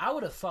hurtful. I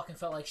would have fucking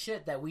felt like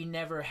shit that we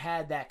never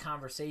had that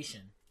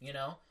conversation, you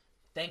know?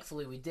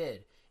 Thankfully, we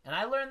did. And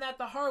I learned that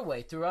the hard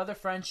way through other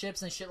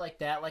friendships and shit like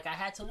that. Like, I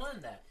had to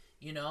learn that,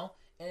 you know?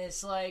 And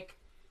it's like,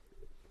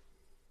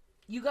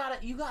 you gotta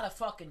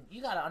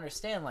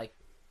understand, like,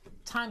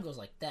 time goes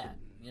like that,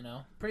 you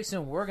know? Pretty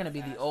soon we're gonna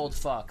be the old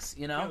fucks,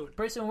 you know? Dude,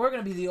 pretty soon we're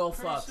gonna be the old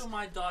fucks. Pretty soon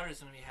my daughter's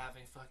gonna be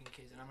having fucking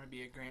kids, and I'm gonna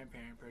be a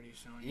grandparent pretty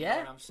soon. You know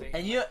what I'm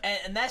saying?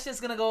 And that's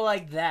just gonna go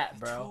like that,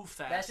 bro. Too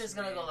fast, that's just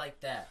gonna go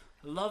like that.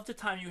 Love the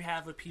time you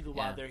have with people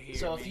while they're here.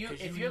 So if you're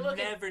you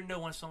looking, never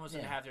know when someone's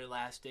gonna have their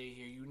last day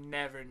here. You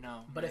never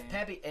know. But if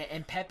Pepe,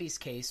 in Pepe's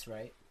case,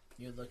 right,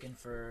 you're looking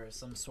for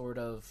some sort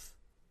of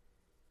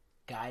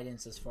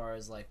guidance as far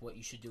as like what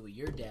you should do with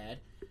your dad.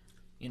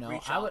 You know,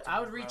 I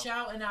would reach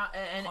out and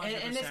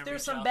if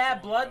there's some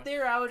bad blood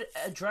there, I would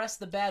address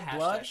the bad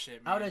blood.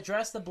 I would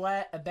address the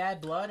bad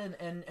blood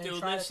and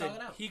dude, try listen, to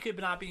talk it out. He could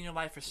not be in your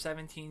life for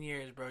 17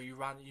 years, bro. You're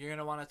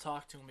gonna want to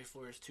talk to him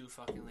before it's too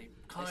fucking late.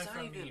 It's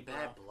not even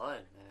bad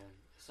blood, man.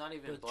 It's not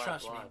even black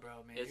trust blood. me, bro,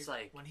 man. It's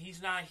like when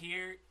he's not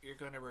here, you're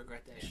gonna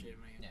regret that shit,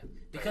 man. Yeah.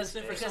 Because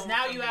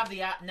now you have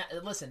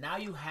now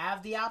you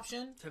have the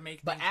option to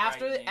make. But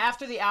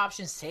after the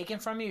option's taken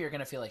from you, you're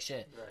gonna feel like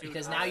shit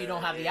because now you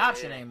don't have the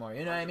option anymore.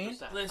 You know what I mean?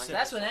 Listen,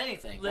 that's with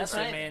anything.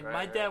 Listen, man.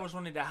 My dad was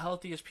one of the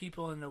healthiest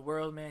people in the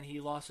world, man. He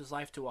lost his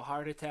life to a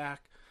heart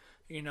attack.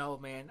 You know,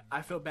 man.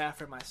 I feel bad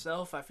for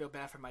myself. I feel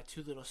bad for my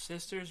 2 little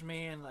sisters,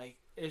 man. Like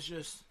it's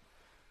just,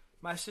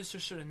 my sister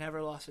should have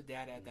never lost a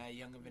dad at that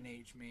young of an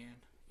age, man.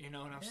 You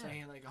know what I'm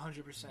saying? Like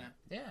 100%.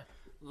 Yeah.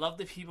 Love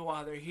the people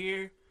while they're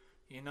here.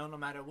 You know, no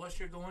matter what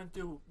you're going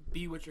through,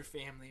 be with your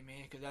family,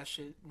 man. Because that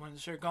shit,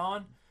 once they're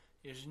gone,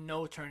 there's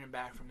no turning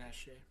back from that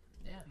shit.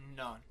 Yeah.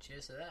 None.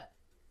 Cheers to that.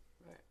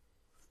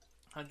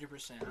 Right.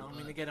 100%. I don't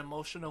mean to get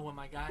emotional when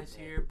my guys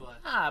here,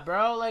 but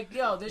bro, like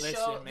yo, this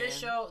show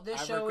is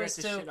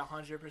to shit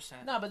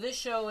 100%. No, but this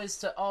show is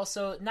to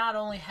also not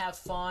only have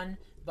fun,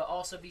 but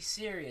also be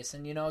serious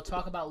and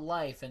talk about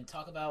life and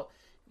talk about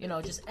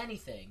just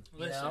anything,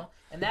 know?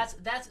 And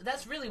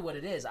that's really what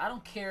it is. I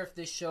don't care if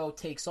this show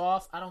takes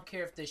off. I don't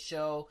care if this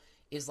show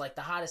is like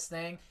the hottest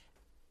thing.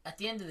 At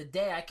the end of the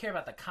day, I care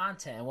about the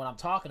content and what I'm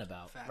talking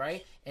about, Facts.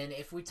 right? And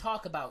if we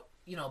talk about,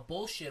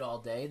 bullshit all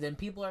day, then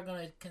people are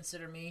going to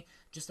consider me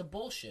just a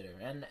bullshitter.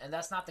 And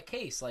that's not the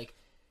case. Like,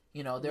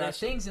 there are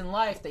things in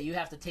life that you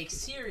have to take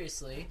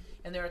seriously,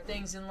 and there are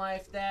things in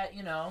life that,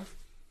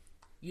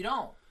 you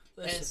don't.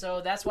 Listen. And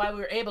so that's why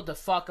we were able to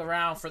fuck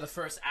around for the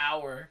first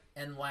hour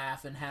and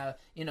laugh and have,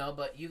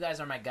 but you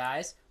guys are my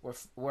guys.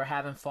 We're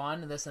having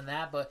fun and this and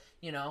that. But,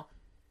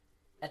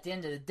 at the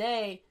end of the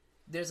day,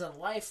 there's a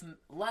life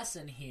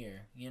lesson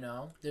here,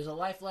 There's a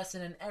life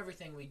lesson in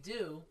everything we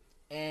do.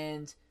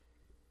 And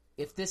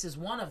if this is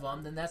one of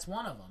them, then that's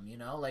one of them,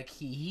 Like,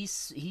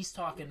 he's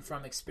talking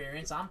from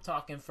experience. I'm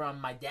talking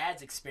from my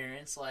dad's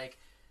experience. Like,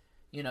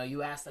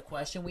 you ask the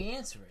question, we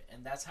answer it.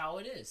 And that's how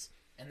it is.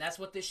 And that's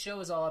what this show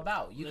is all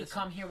about. You can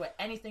come here with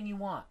anything you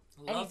want.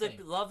 Love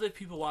the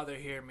people while they're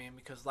here, man,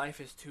 because life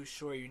is too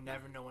short. You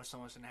never know when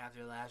someone's going to have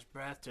their last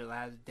breath, their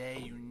last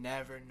day. You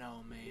never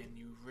know, man.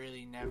 You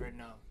really never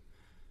know.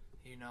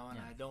 And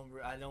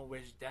I don't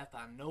wish death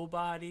on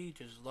nobody.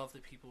 Just love the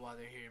people while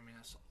they're here, man.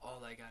 That's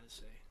all I got to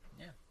say.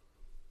 Yeah.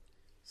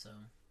 So,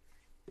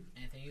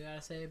 anything you got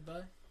to say,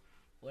 bud?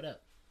 What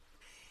up?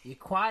 You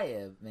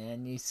quiet,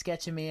 man. You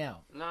sketching me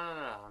out. No.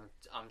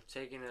 I'm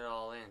taking it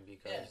all in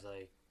because,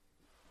 like,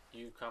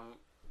 you come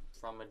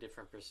from a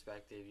different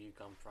perspective. You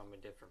come from a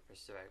different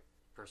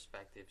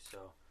perspective.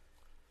 So,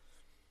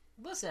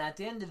 listen. At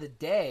the end of the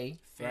day,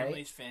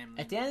 family's family.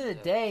 At the end of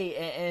the day,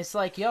 and it's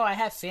like, I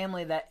have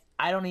family that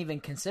I don't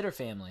even consider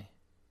family.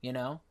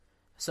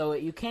 So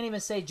you can't even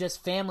say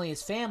just family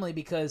is family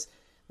because,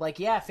 like,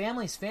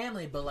 family's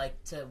family, but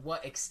like to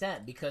what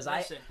extent? Because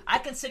I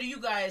consider you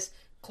guys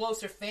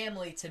closer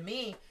family to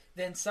me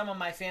than some of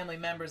my family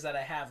members that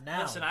I have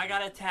now. Listen, I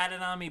got it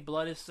tatted on me.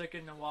 Blood is thicker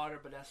than water,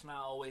 but that's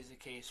not always the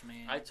case,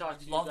 man. I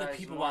talked to you guys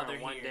people more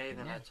on one day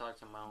than I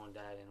talked to my own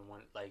dad in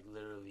one, like,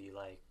 literally,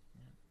 like.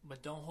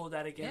 But don't hold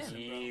that against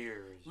him, bro.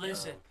 Years.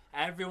 Listen,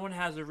 everyone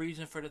has a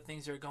reason for the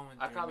things they're going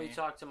through. I probably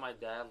talk to my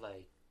dad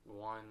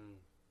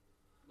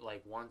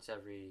once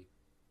every.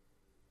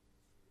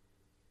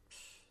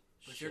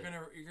 But you're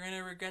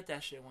gonna regret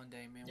that shit one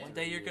day, man. One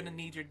day you're gonna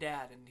need your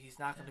dad, and he's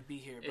not gonna be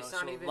here, bro. It's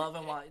not even. Love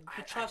him while.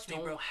 Trust me,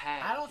 bro.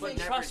 I don't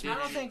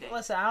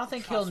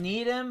think he'll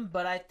need him,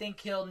 but I think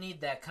he'll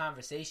need that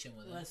conversation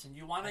with him. Listen,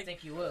 I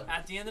think you will.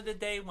 At the end of the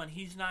day, when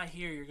he's not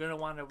here,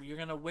 you're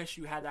gonna wish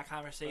you had that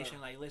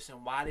conversation. Like,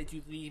 listen, why did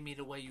you leave me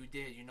the way you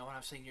did? You know what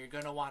I'm saying? You're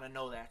gonna want to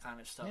know that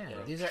kind of stuff. Yeah,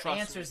 bro. these are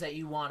answers that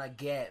you want to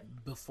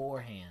get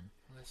beforehand.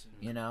 Listen,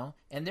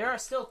 and there are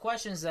still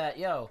questions that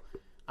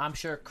I'm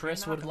sure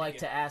Chris would like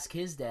to ask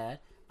his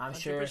dad. I'm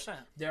 100%. Sure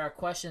there are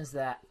questions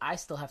that I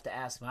still have to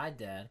ask my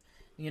dad.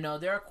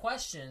 There are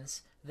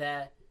questions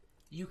that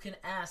you can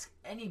ask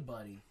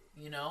anybody,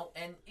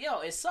 and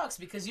it sucks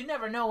because you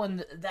never know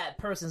when that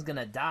person's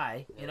gonna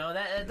die.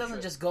 That it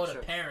doesn't just go to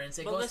parents;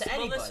 it goes to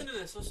anybody. Listen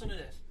to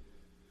this.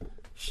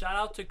 Shout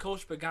out to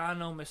Coach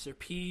Pagano, Mr.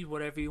 P,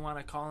 whatever you want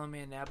to call him,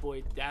 man.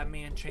 That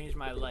man changed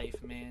my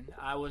life, man.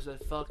 I was a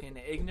fucking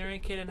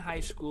ignorant kid in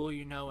high school,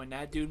 and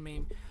that dude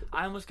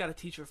I almost got a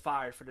teacher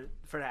fired for the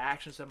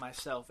actions of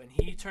myself, and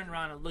he turned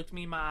around and looked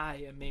me in my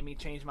eye and made me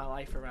change my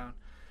life around.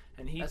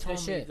 And he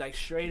told me, like,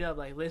 straight up,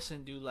 like,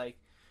 listen, dude, like,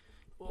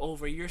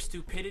 over your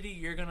stupidity,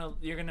 you're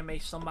gonna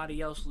make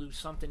somebody else lose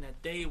something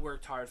that they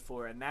worked hard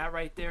for, and that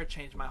right there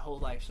changed my whole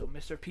life. So,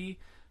 Mr. P,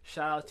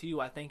 shout out to you.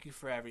 I thank you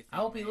for everything. I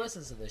hope he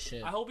listens to this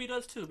shit. I hope he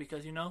does too,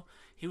 because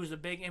he was a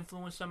big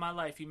influence on my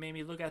life. He made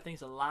me look at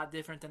things a lot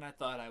different than I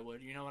thought I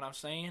would. You know what I'm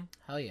saying?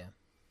 Hell yeah.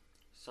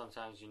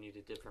 Sometimes you need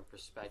a different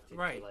perspective to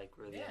like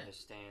really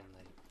understand,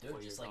 like, dude,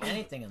 just like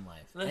anything in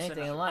life. Listen,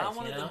 anything in life. I'm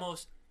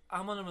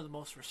one of the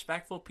most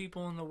respectful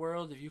people in the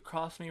world. If you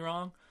cross me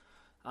wrong,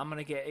 I'm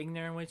gonna get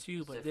ignorant with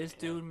you. But this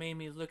dude made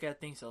me look at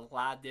things a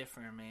lot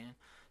different, man.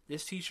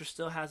 This teacher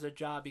still has a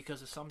job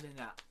because of something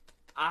that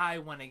I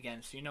went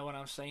against. You know what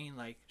I'm saying?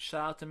 Like,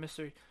 shout out to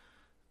Mr.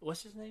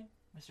 What's his name?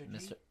 Mr.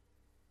 G?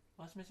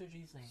 What's Mr.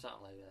 G's name?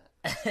 Something like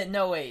that.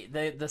 No, wait.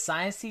 The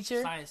science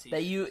teacher? Science teacher.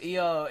 That you you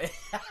know,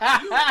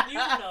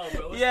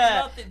 bro. It's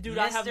nothing, dude,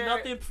 I have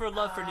nothing for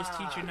love for this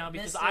teacher now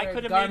because Mr. I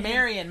could have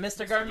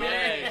Mr.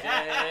 Garmarian.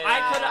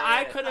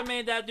 I could have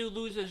made that dude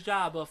lose his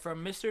job, but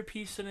from Mr.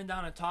 P sitting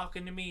down and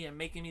talking to me and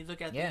making me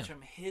look at things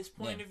from his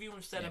point of view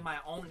instead of my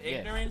own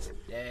ignorance,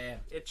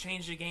 it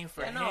changed the game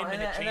for him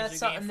and it changed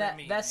the game for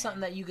me. That's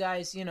something that you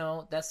guys,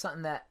 that's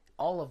something that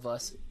all of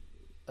us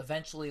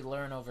eventually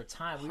learn over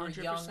time. We were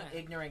 100%. young,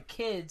 ignorant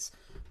kids,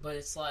 but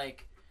it's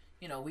like,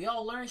 we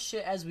all learn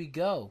shit as we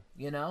go.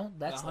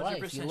 That's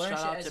life. You learn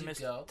shit as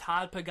you go.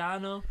 Todd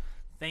Pagano,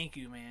 thank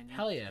you, man.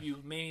 Hell yeah. You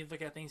made me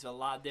look at things a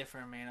lot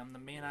different, man. I'm the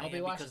man I am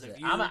because of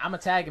you. I'm gonna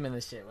tag him in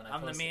this shit when I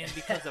I'm post the man it.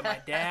 because of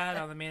my dad.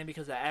 I'm the man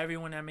because of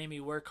everyone that made me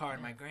work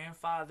hard. My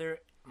grandfather,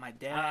 my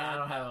dad. I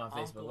don't have him on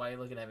Facebook. Why are you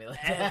looking at me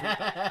like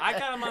that? I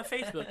got him on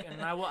Facebook,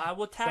 and I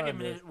will tag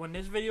him when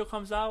this video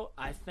comes out.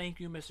 I thank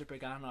you, Mr.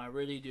 Pagano. I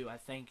really do. I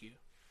thank you.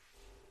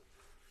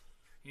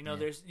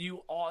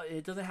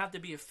 It doesn't have to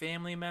be a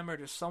family member.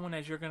 There's someone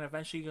that you're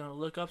eventually gonna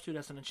look up to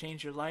that's gonna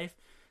change your life.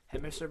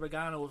 And Mr.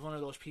 Pagano was one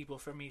of those people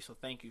for me. So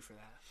thank you for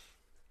that.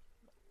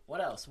 What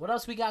else? What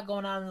else we got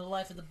going on in the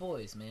life of the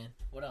boys, man?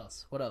 What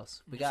else?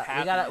 We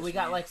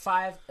got like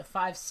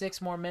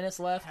 5-6 more minutes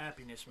left.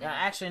 Happiness, man.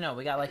 Actually, no,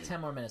 we got like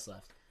 10 more minutes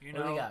left. What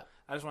do we got?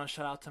 I just want to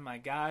shout out to my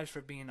guys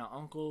for being an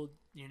uncle.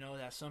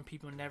 That some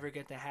people never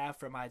get to have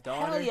for my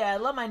daughter. Hell yeah, I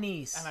love my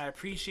niece. And I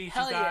appreciate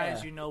you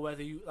guys. Yeah.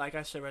 Whether you, like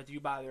I said, whether you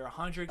buy her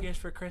 100 gifts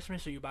for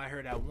Christmas or you buy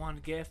her that one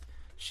gift,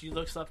 she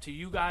looks up to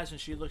you guys and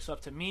she looks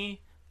up to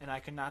me. And I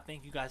cannot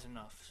thank you guys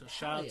enough. So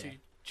shout out to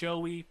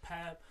Joey,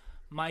 Pep,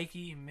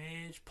 Mikey,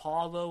 Midge,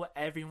 Paulo,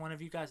 every one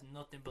of you guys.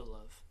 Nothing but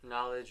love.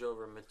 Knowledge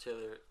over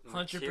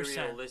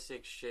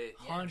materialistic shit.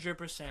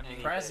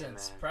 100%.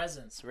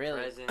 Presence,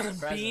 really.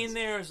 Being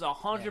there is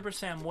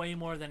 100% way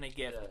more than a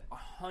gift.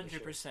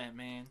 100%,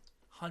 man.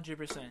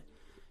 100%.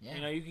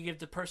 Yeah. You can give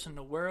the person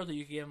the world or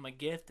you can give them a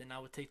gift, and I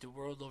would take the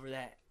world over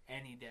that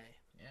any day.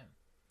 Yeah.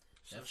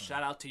 So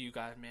shout out to you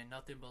guys, man.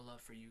 Nothing but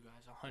love for you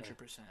guys.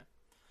 100%.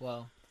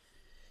 Well,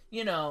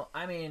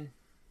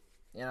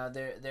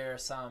 there are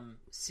some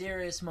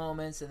serious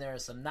moments and there are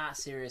some not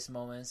serious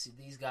moments.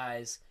 These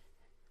guys,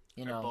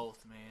 They're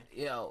both, man.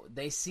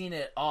 They seen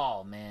it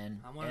all,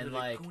 man. I'm one of the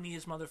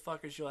cooniest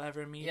motherfuckers you'll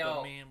ever meet.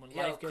 But man, when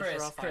life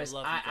gets rough, Chris, I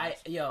love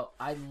you guys.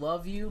 I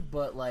love you,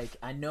 but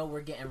I know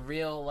we're getting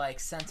real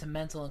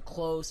sentimental and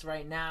close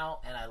right now,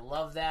 and I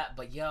love that.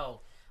 But I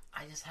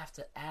just have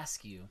to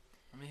ask you.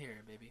 Let me hear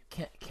it, baby.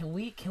 Can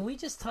we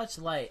just touch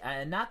light?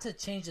 Not to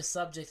change the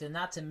subject and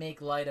not to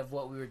make light of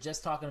what we were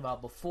just talking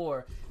about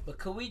before, but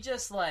could we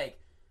just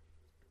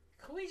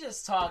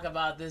talk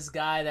about this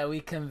guy that we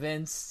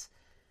convinced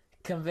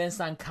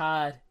on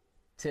COD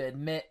to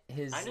admit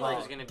his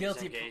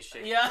guilty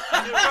shit. Yeah,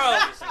 bro.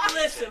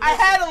 Listen, I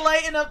had to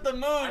lighten up the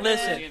mood.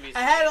 Listen,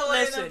 I had to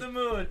lighten up the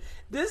mood.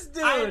 This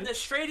dude, I'm the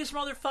straightest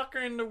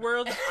motherfucker in the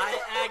world. I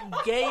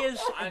act gay as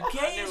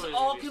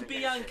all can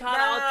be on COD.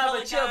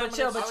 But chill. I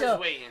was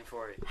waiting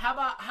for it. How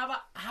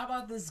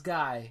about this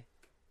guy,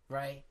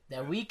 right?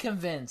 That we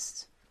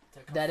convinced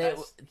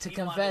to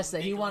confess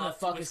that he wanted to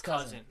fuck his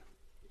cousin.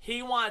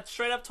 He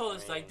straight up told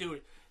us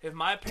dude, if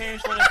my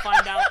parents wouldn't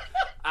find out,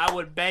 I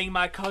would bang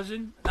my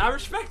cousin. And I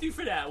respect you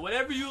for that.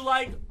 Whatever you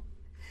like,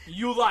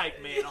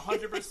 man.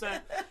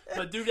 100%.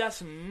 But dude,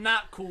 that's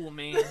not cool,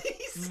 man.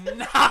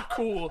 Not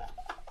cool.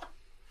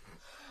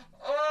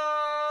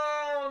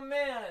 Oh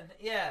man,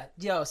 yeah,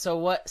 yo.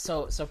 So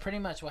pretty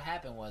much what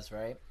happened was,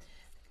 right?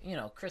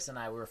 Chris and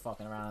I were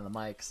fucking around on the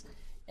mics,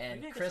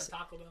 and Chris.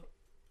 Taco Bell?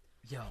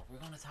 Yo, we're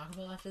going to Taco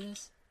Bell after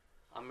this.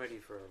 I'm ready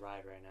for a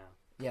ride right now.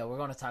 Yeah, we're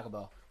going to Taco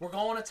Bell. We're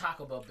going to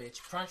Taco Bell,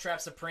 bitch. Crunchwrap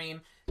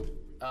Supreme,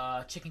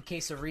 chicken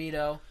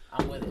quesarito.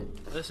 I'm with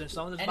it. Listen,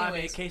 someone just buy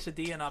me a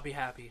quesadilla and I'll be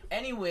happy.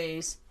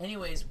 Anyways,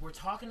 we're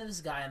talking to this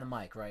guy on the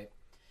mic, right?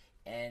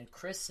 And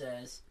Chris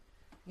says,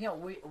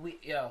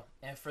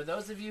 and for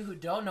those of you who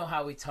don't know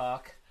how we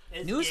talk,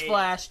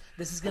 newsflash,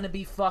 this is gonna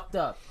be fucked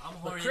up.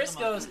 But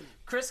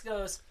Chris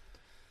goes,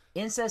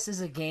 incest is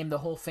a game the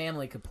whole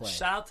family could play.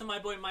 Shout out to my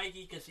boy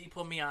Mikey because he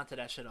put me onto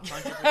that shit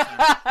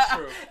 100%.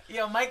 True.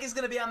 Yo, Mike is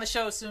gonna be on the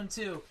show soon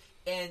too.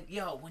 And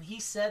when he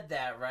said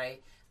that,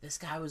 right, this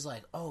guy was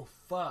like, "Oh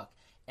fuck,"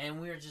 and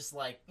we were just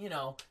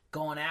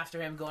going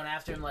after him,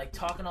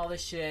 talking all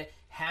this shit,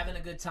 having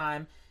a good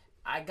time.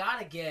 I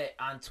gotta get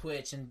on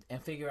Twitch and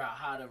figure out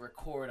how to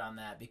record on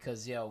that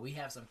because we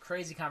have some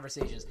crazy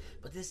conversations.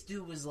 But this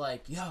dude was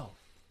like,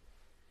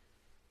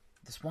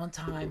 this one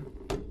time,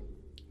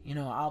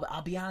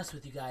 I'll be honest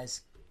with you guys,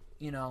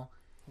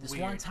 this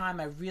one time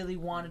I really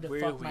wanted to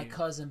fuck my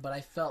cousin, but I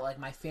felt like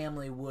my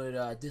family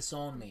would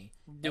disown me.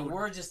 Dude, and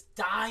we're just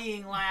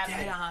dying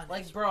laughing.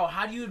 Bro,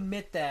 how do you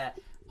admit that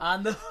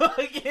on the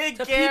fucking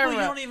to camera? People you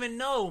don't even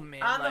know,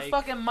 man. On the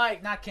fucking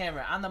mic, not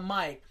camera, on the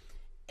mic,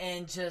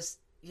 and just.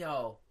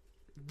 The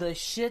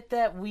shit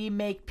that we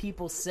make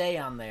people say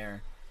on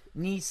there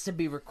needs to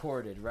be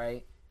recorded,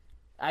 right?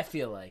 I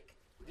feel like.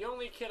 The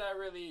only kid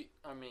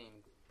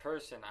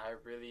person I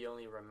really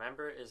only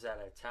remember is that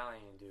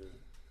Italian dude.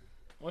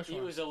 He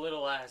was a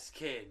little ass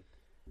kid.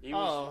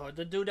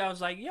 The dude that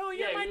was like, yo,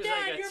 you're my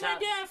dad, like you're my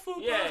dad,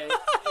 fool. Yeah,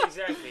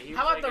 exactly.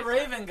 How about the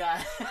Raven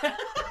guy?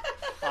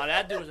 Oh,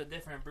 that dude was a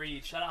different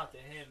breed. Shout out to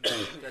him, man.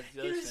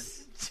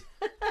 Listen.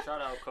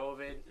 Shout out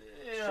COVID.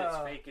 Shit's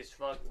fake as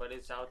fuck, but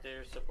it's out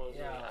there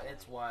supposedly. Yeah,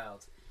 it's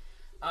wild.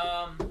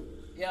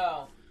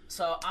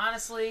 So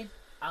honestly,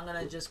 I'm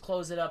gonna just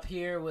close it up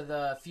here with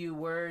a few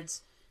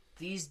words.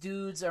 These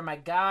dudes are my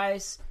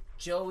guys.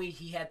 Joey,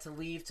 he had to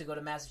leave to go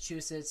to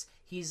Massachusetts.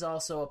 He's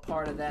also a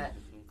part of that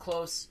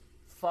close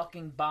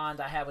fucking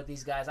bond I have with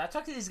these guys. I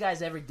talk to these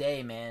guys every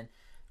day, man.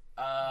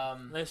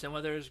 Listen,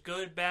 whether it's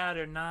good, bad,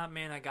 or not,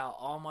 man, I got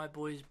all my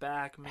boys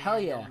back, man. Hell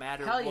yeah. No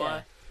matter Hell what.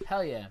 Yeah.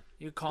 Hell yeah.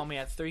 You call me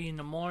at 3 in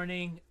the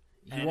morning.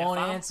 You won't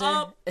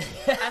answer.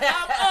 If I'm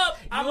up,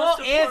 you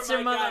won't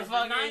answer, guys.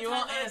 motherfucker. You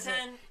won't answer.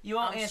 10, You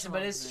won't answer,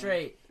 but it's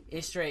straight.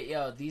 It's straight.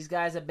 Yo, these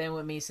guys have been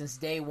with me since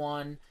day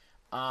one.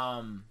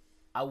 That's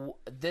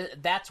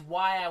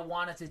why I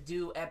wanted to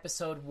do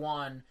episode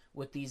 1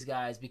 with these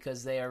guys,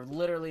 because they are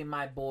literally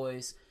my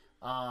boys.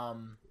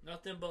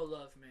 Nothing but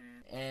love,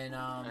 man. And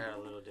I got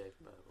a little dick,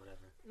 but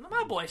whatever.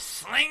 My boy's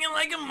slinging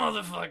like a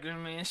motherfucker,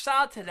 man. Shout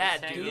out to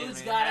that dude.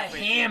 Dude's got a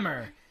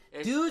hammer.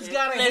 Dude's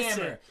got a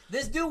hammer.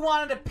 This dude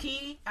wanted to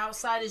pee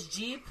outside his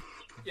Jeep.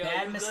 Yo,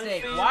 bad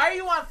mistake. Good, why are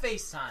you on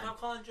FaceTime? I'm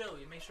calling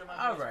Joey. Make sure my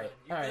all boy's right,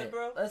 good. You good,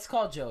 bro? Let's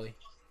call Joey.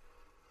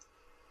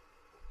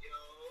 Yo.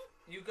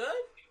 You good?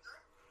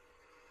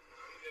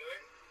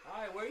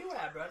 Alright, where you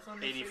at, bro?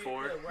 84.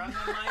 We're on the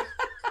mic.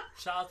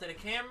 Shout out to the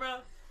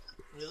camera.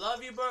 We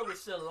love you, bro. We're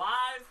still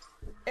live.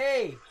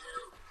 Hey.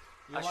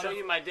 I'll show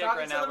you my dick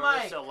right now, but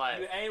we're still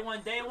live.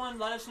 Day one.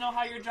 Let us know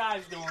how your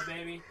drive's doing,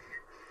 baby.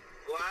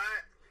 What?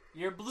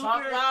 Your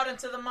blueberry. Talk loud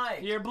into the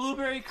mic. Your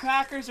blueberry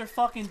crackers are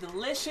fucking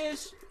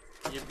delicious.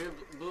 Your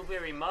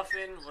blueberry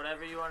muffin,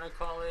 whatever you want to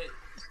call it.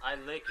 I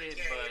lick it,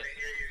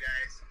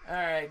 but...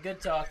 Alright,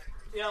 good talk.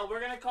 Yo,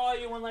 we're gonna call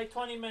you in like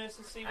 20 minutes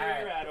to see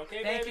where you're at,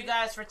 okay, Thank you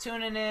guys for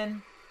tuning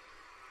in.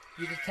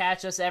 You can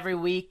catch us every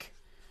week.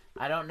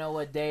 I don't know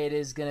what day it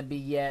is going to be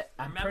yet.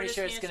 I'm pretty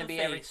sure it's going to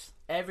be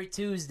every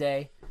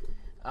Tuesday.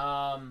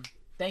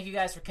 Thank you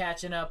guys for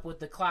catching up with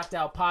the Clocked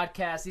Out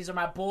Podcast. These are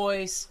my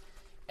boys.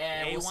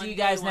 And we'll see you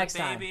guys next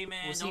time. Man.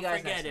 We'll see you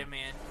guys next time. Don't forget it,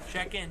 man.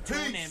 Check in,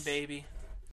 tune in, baby.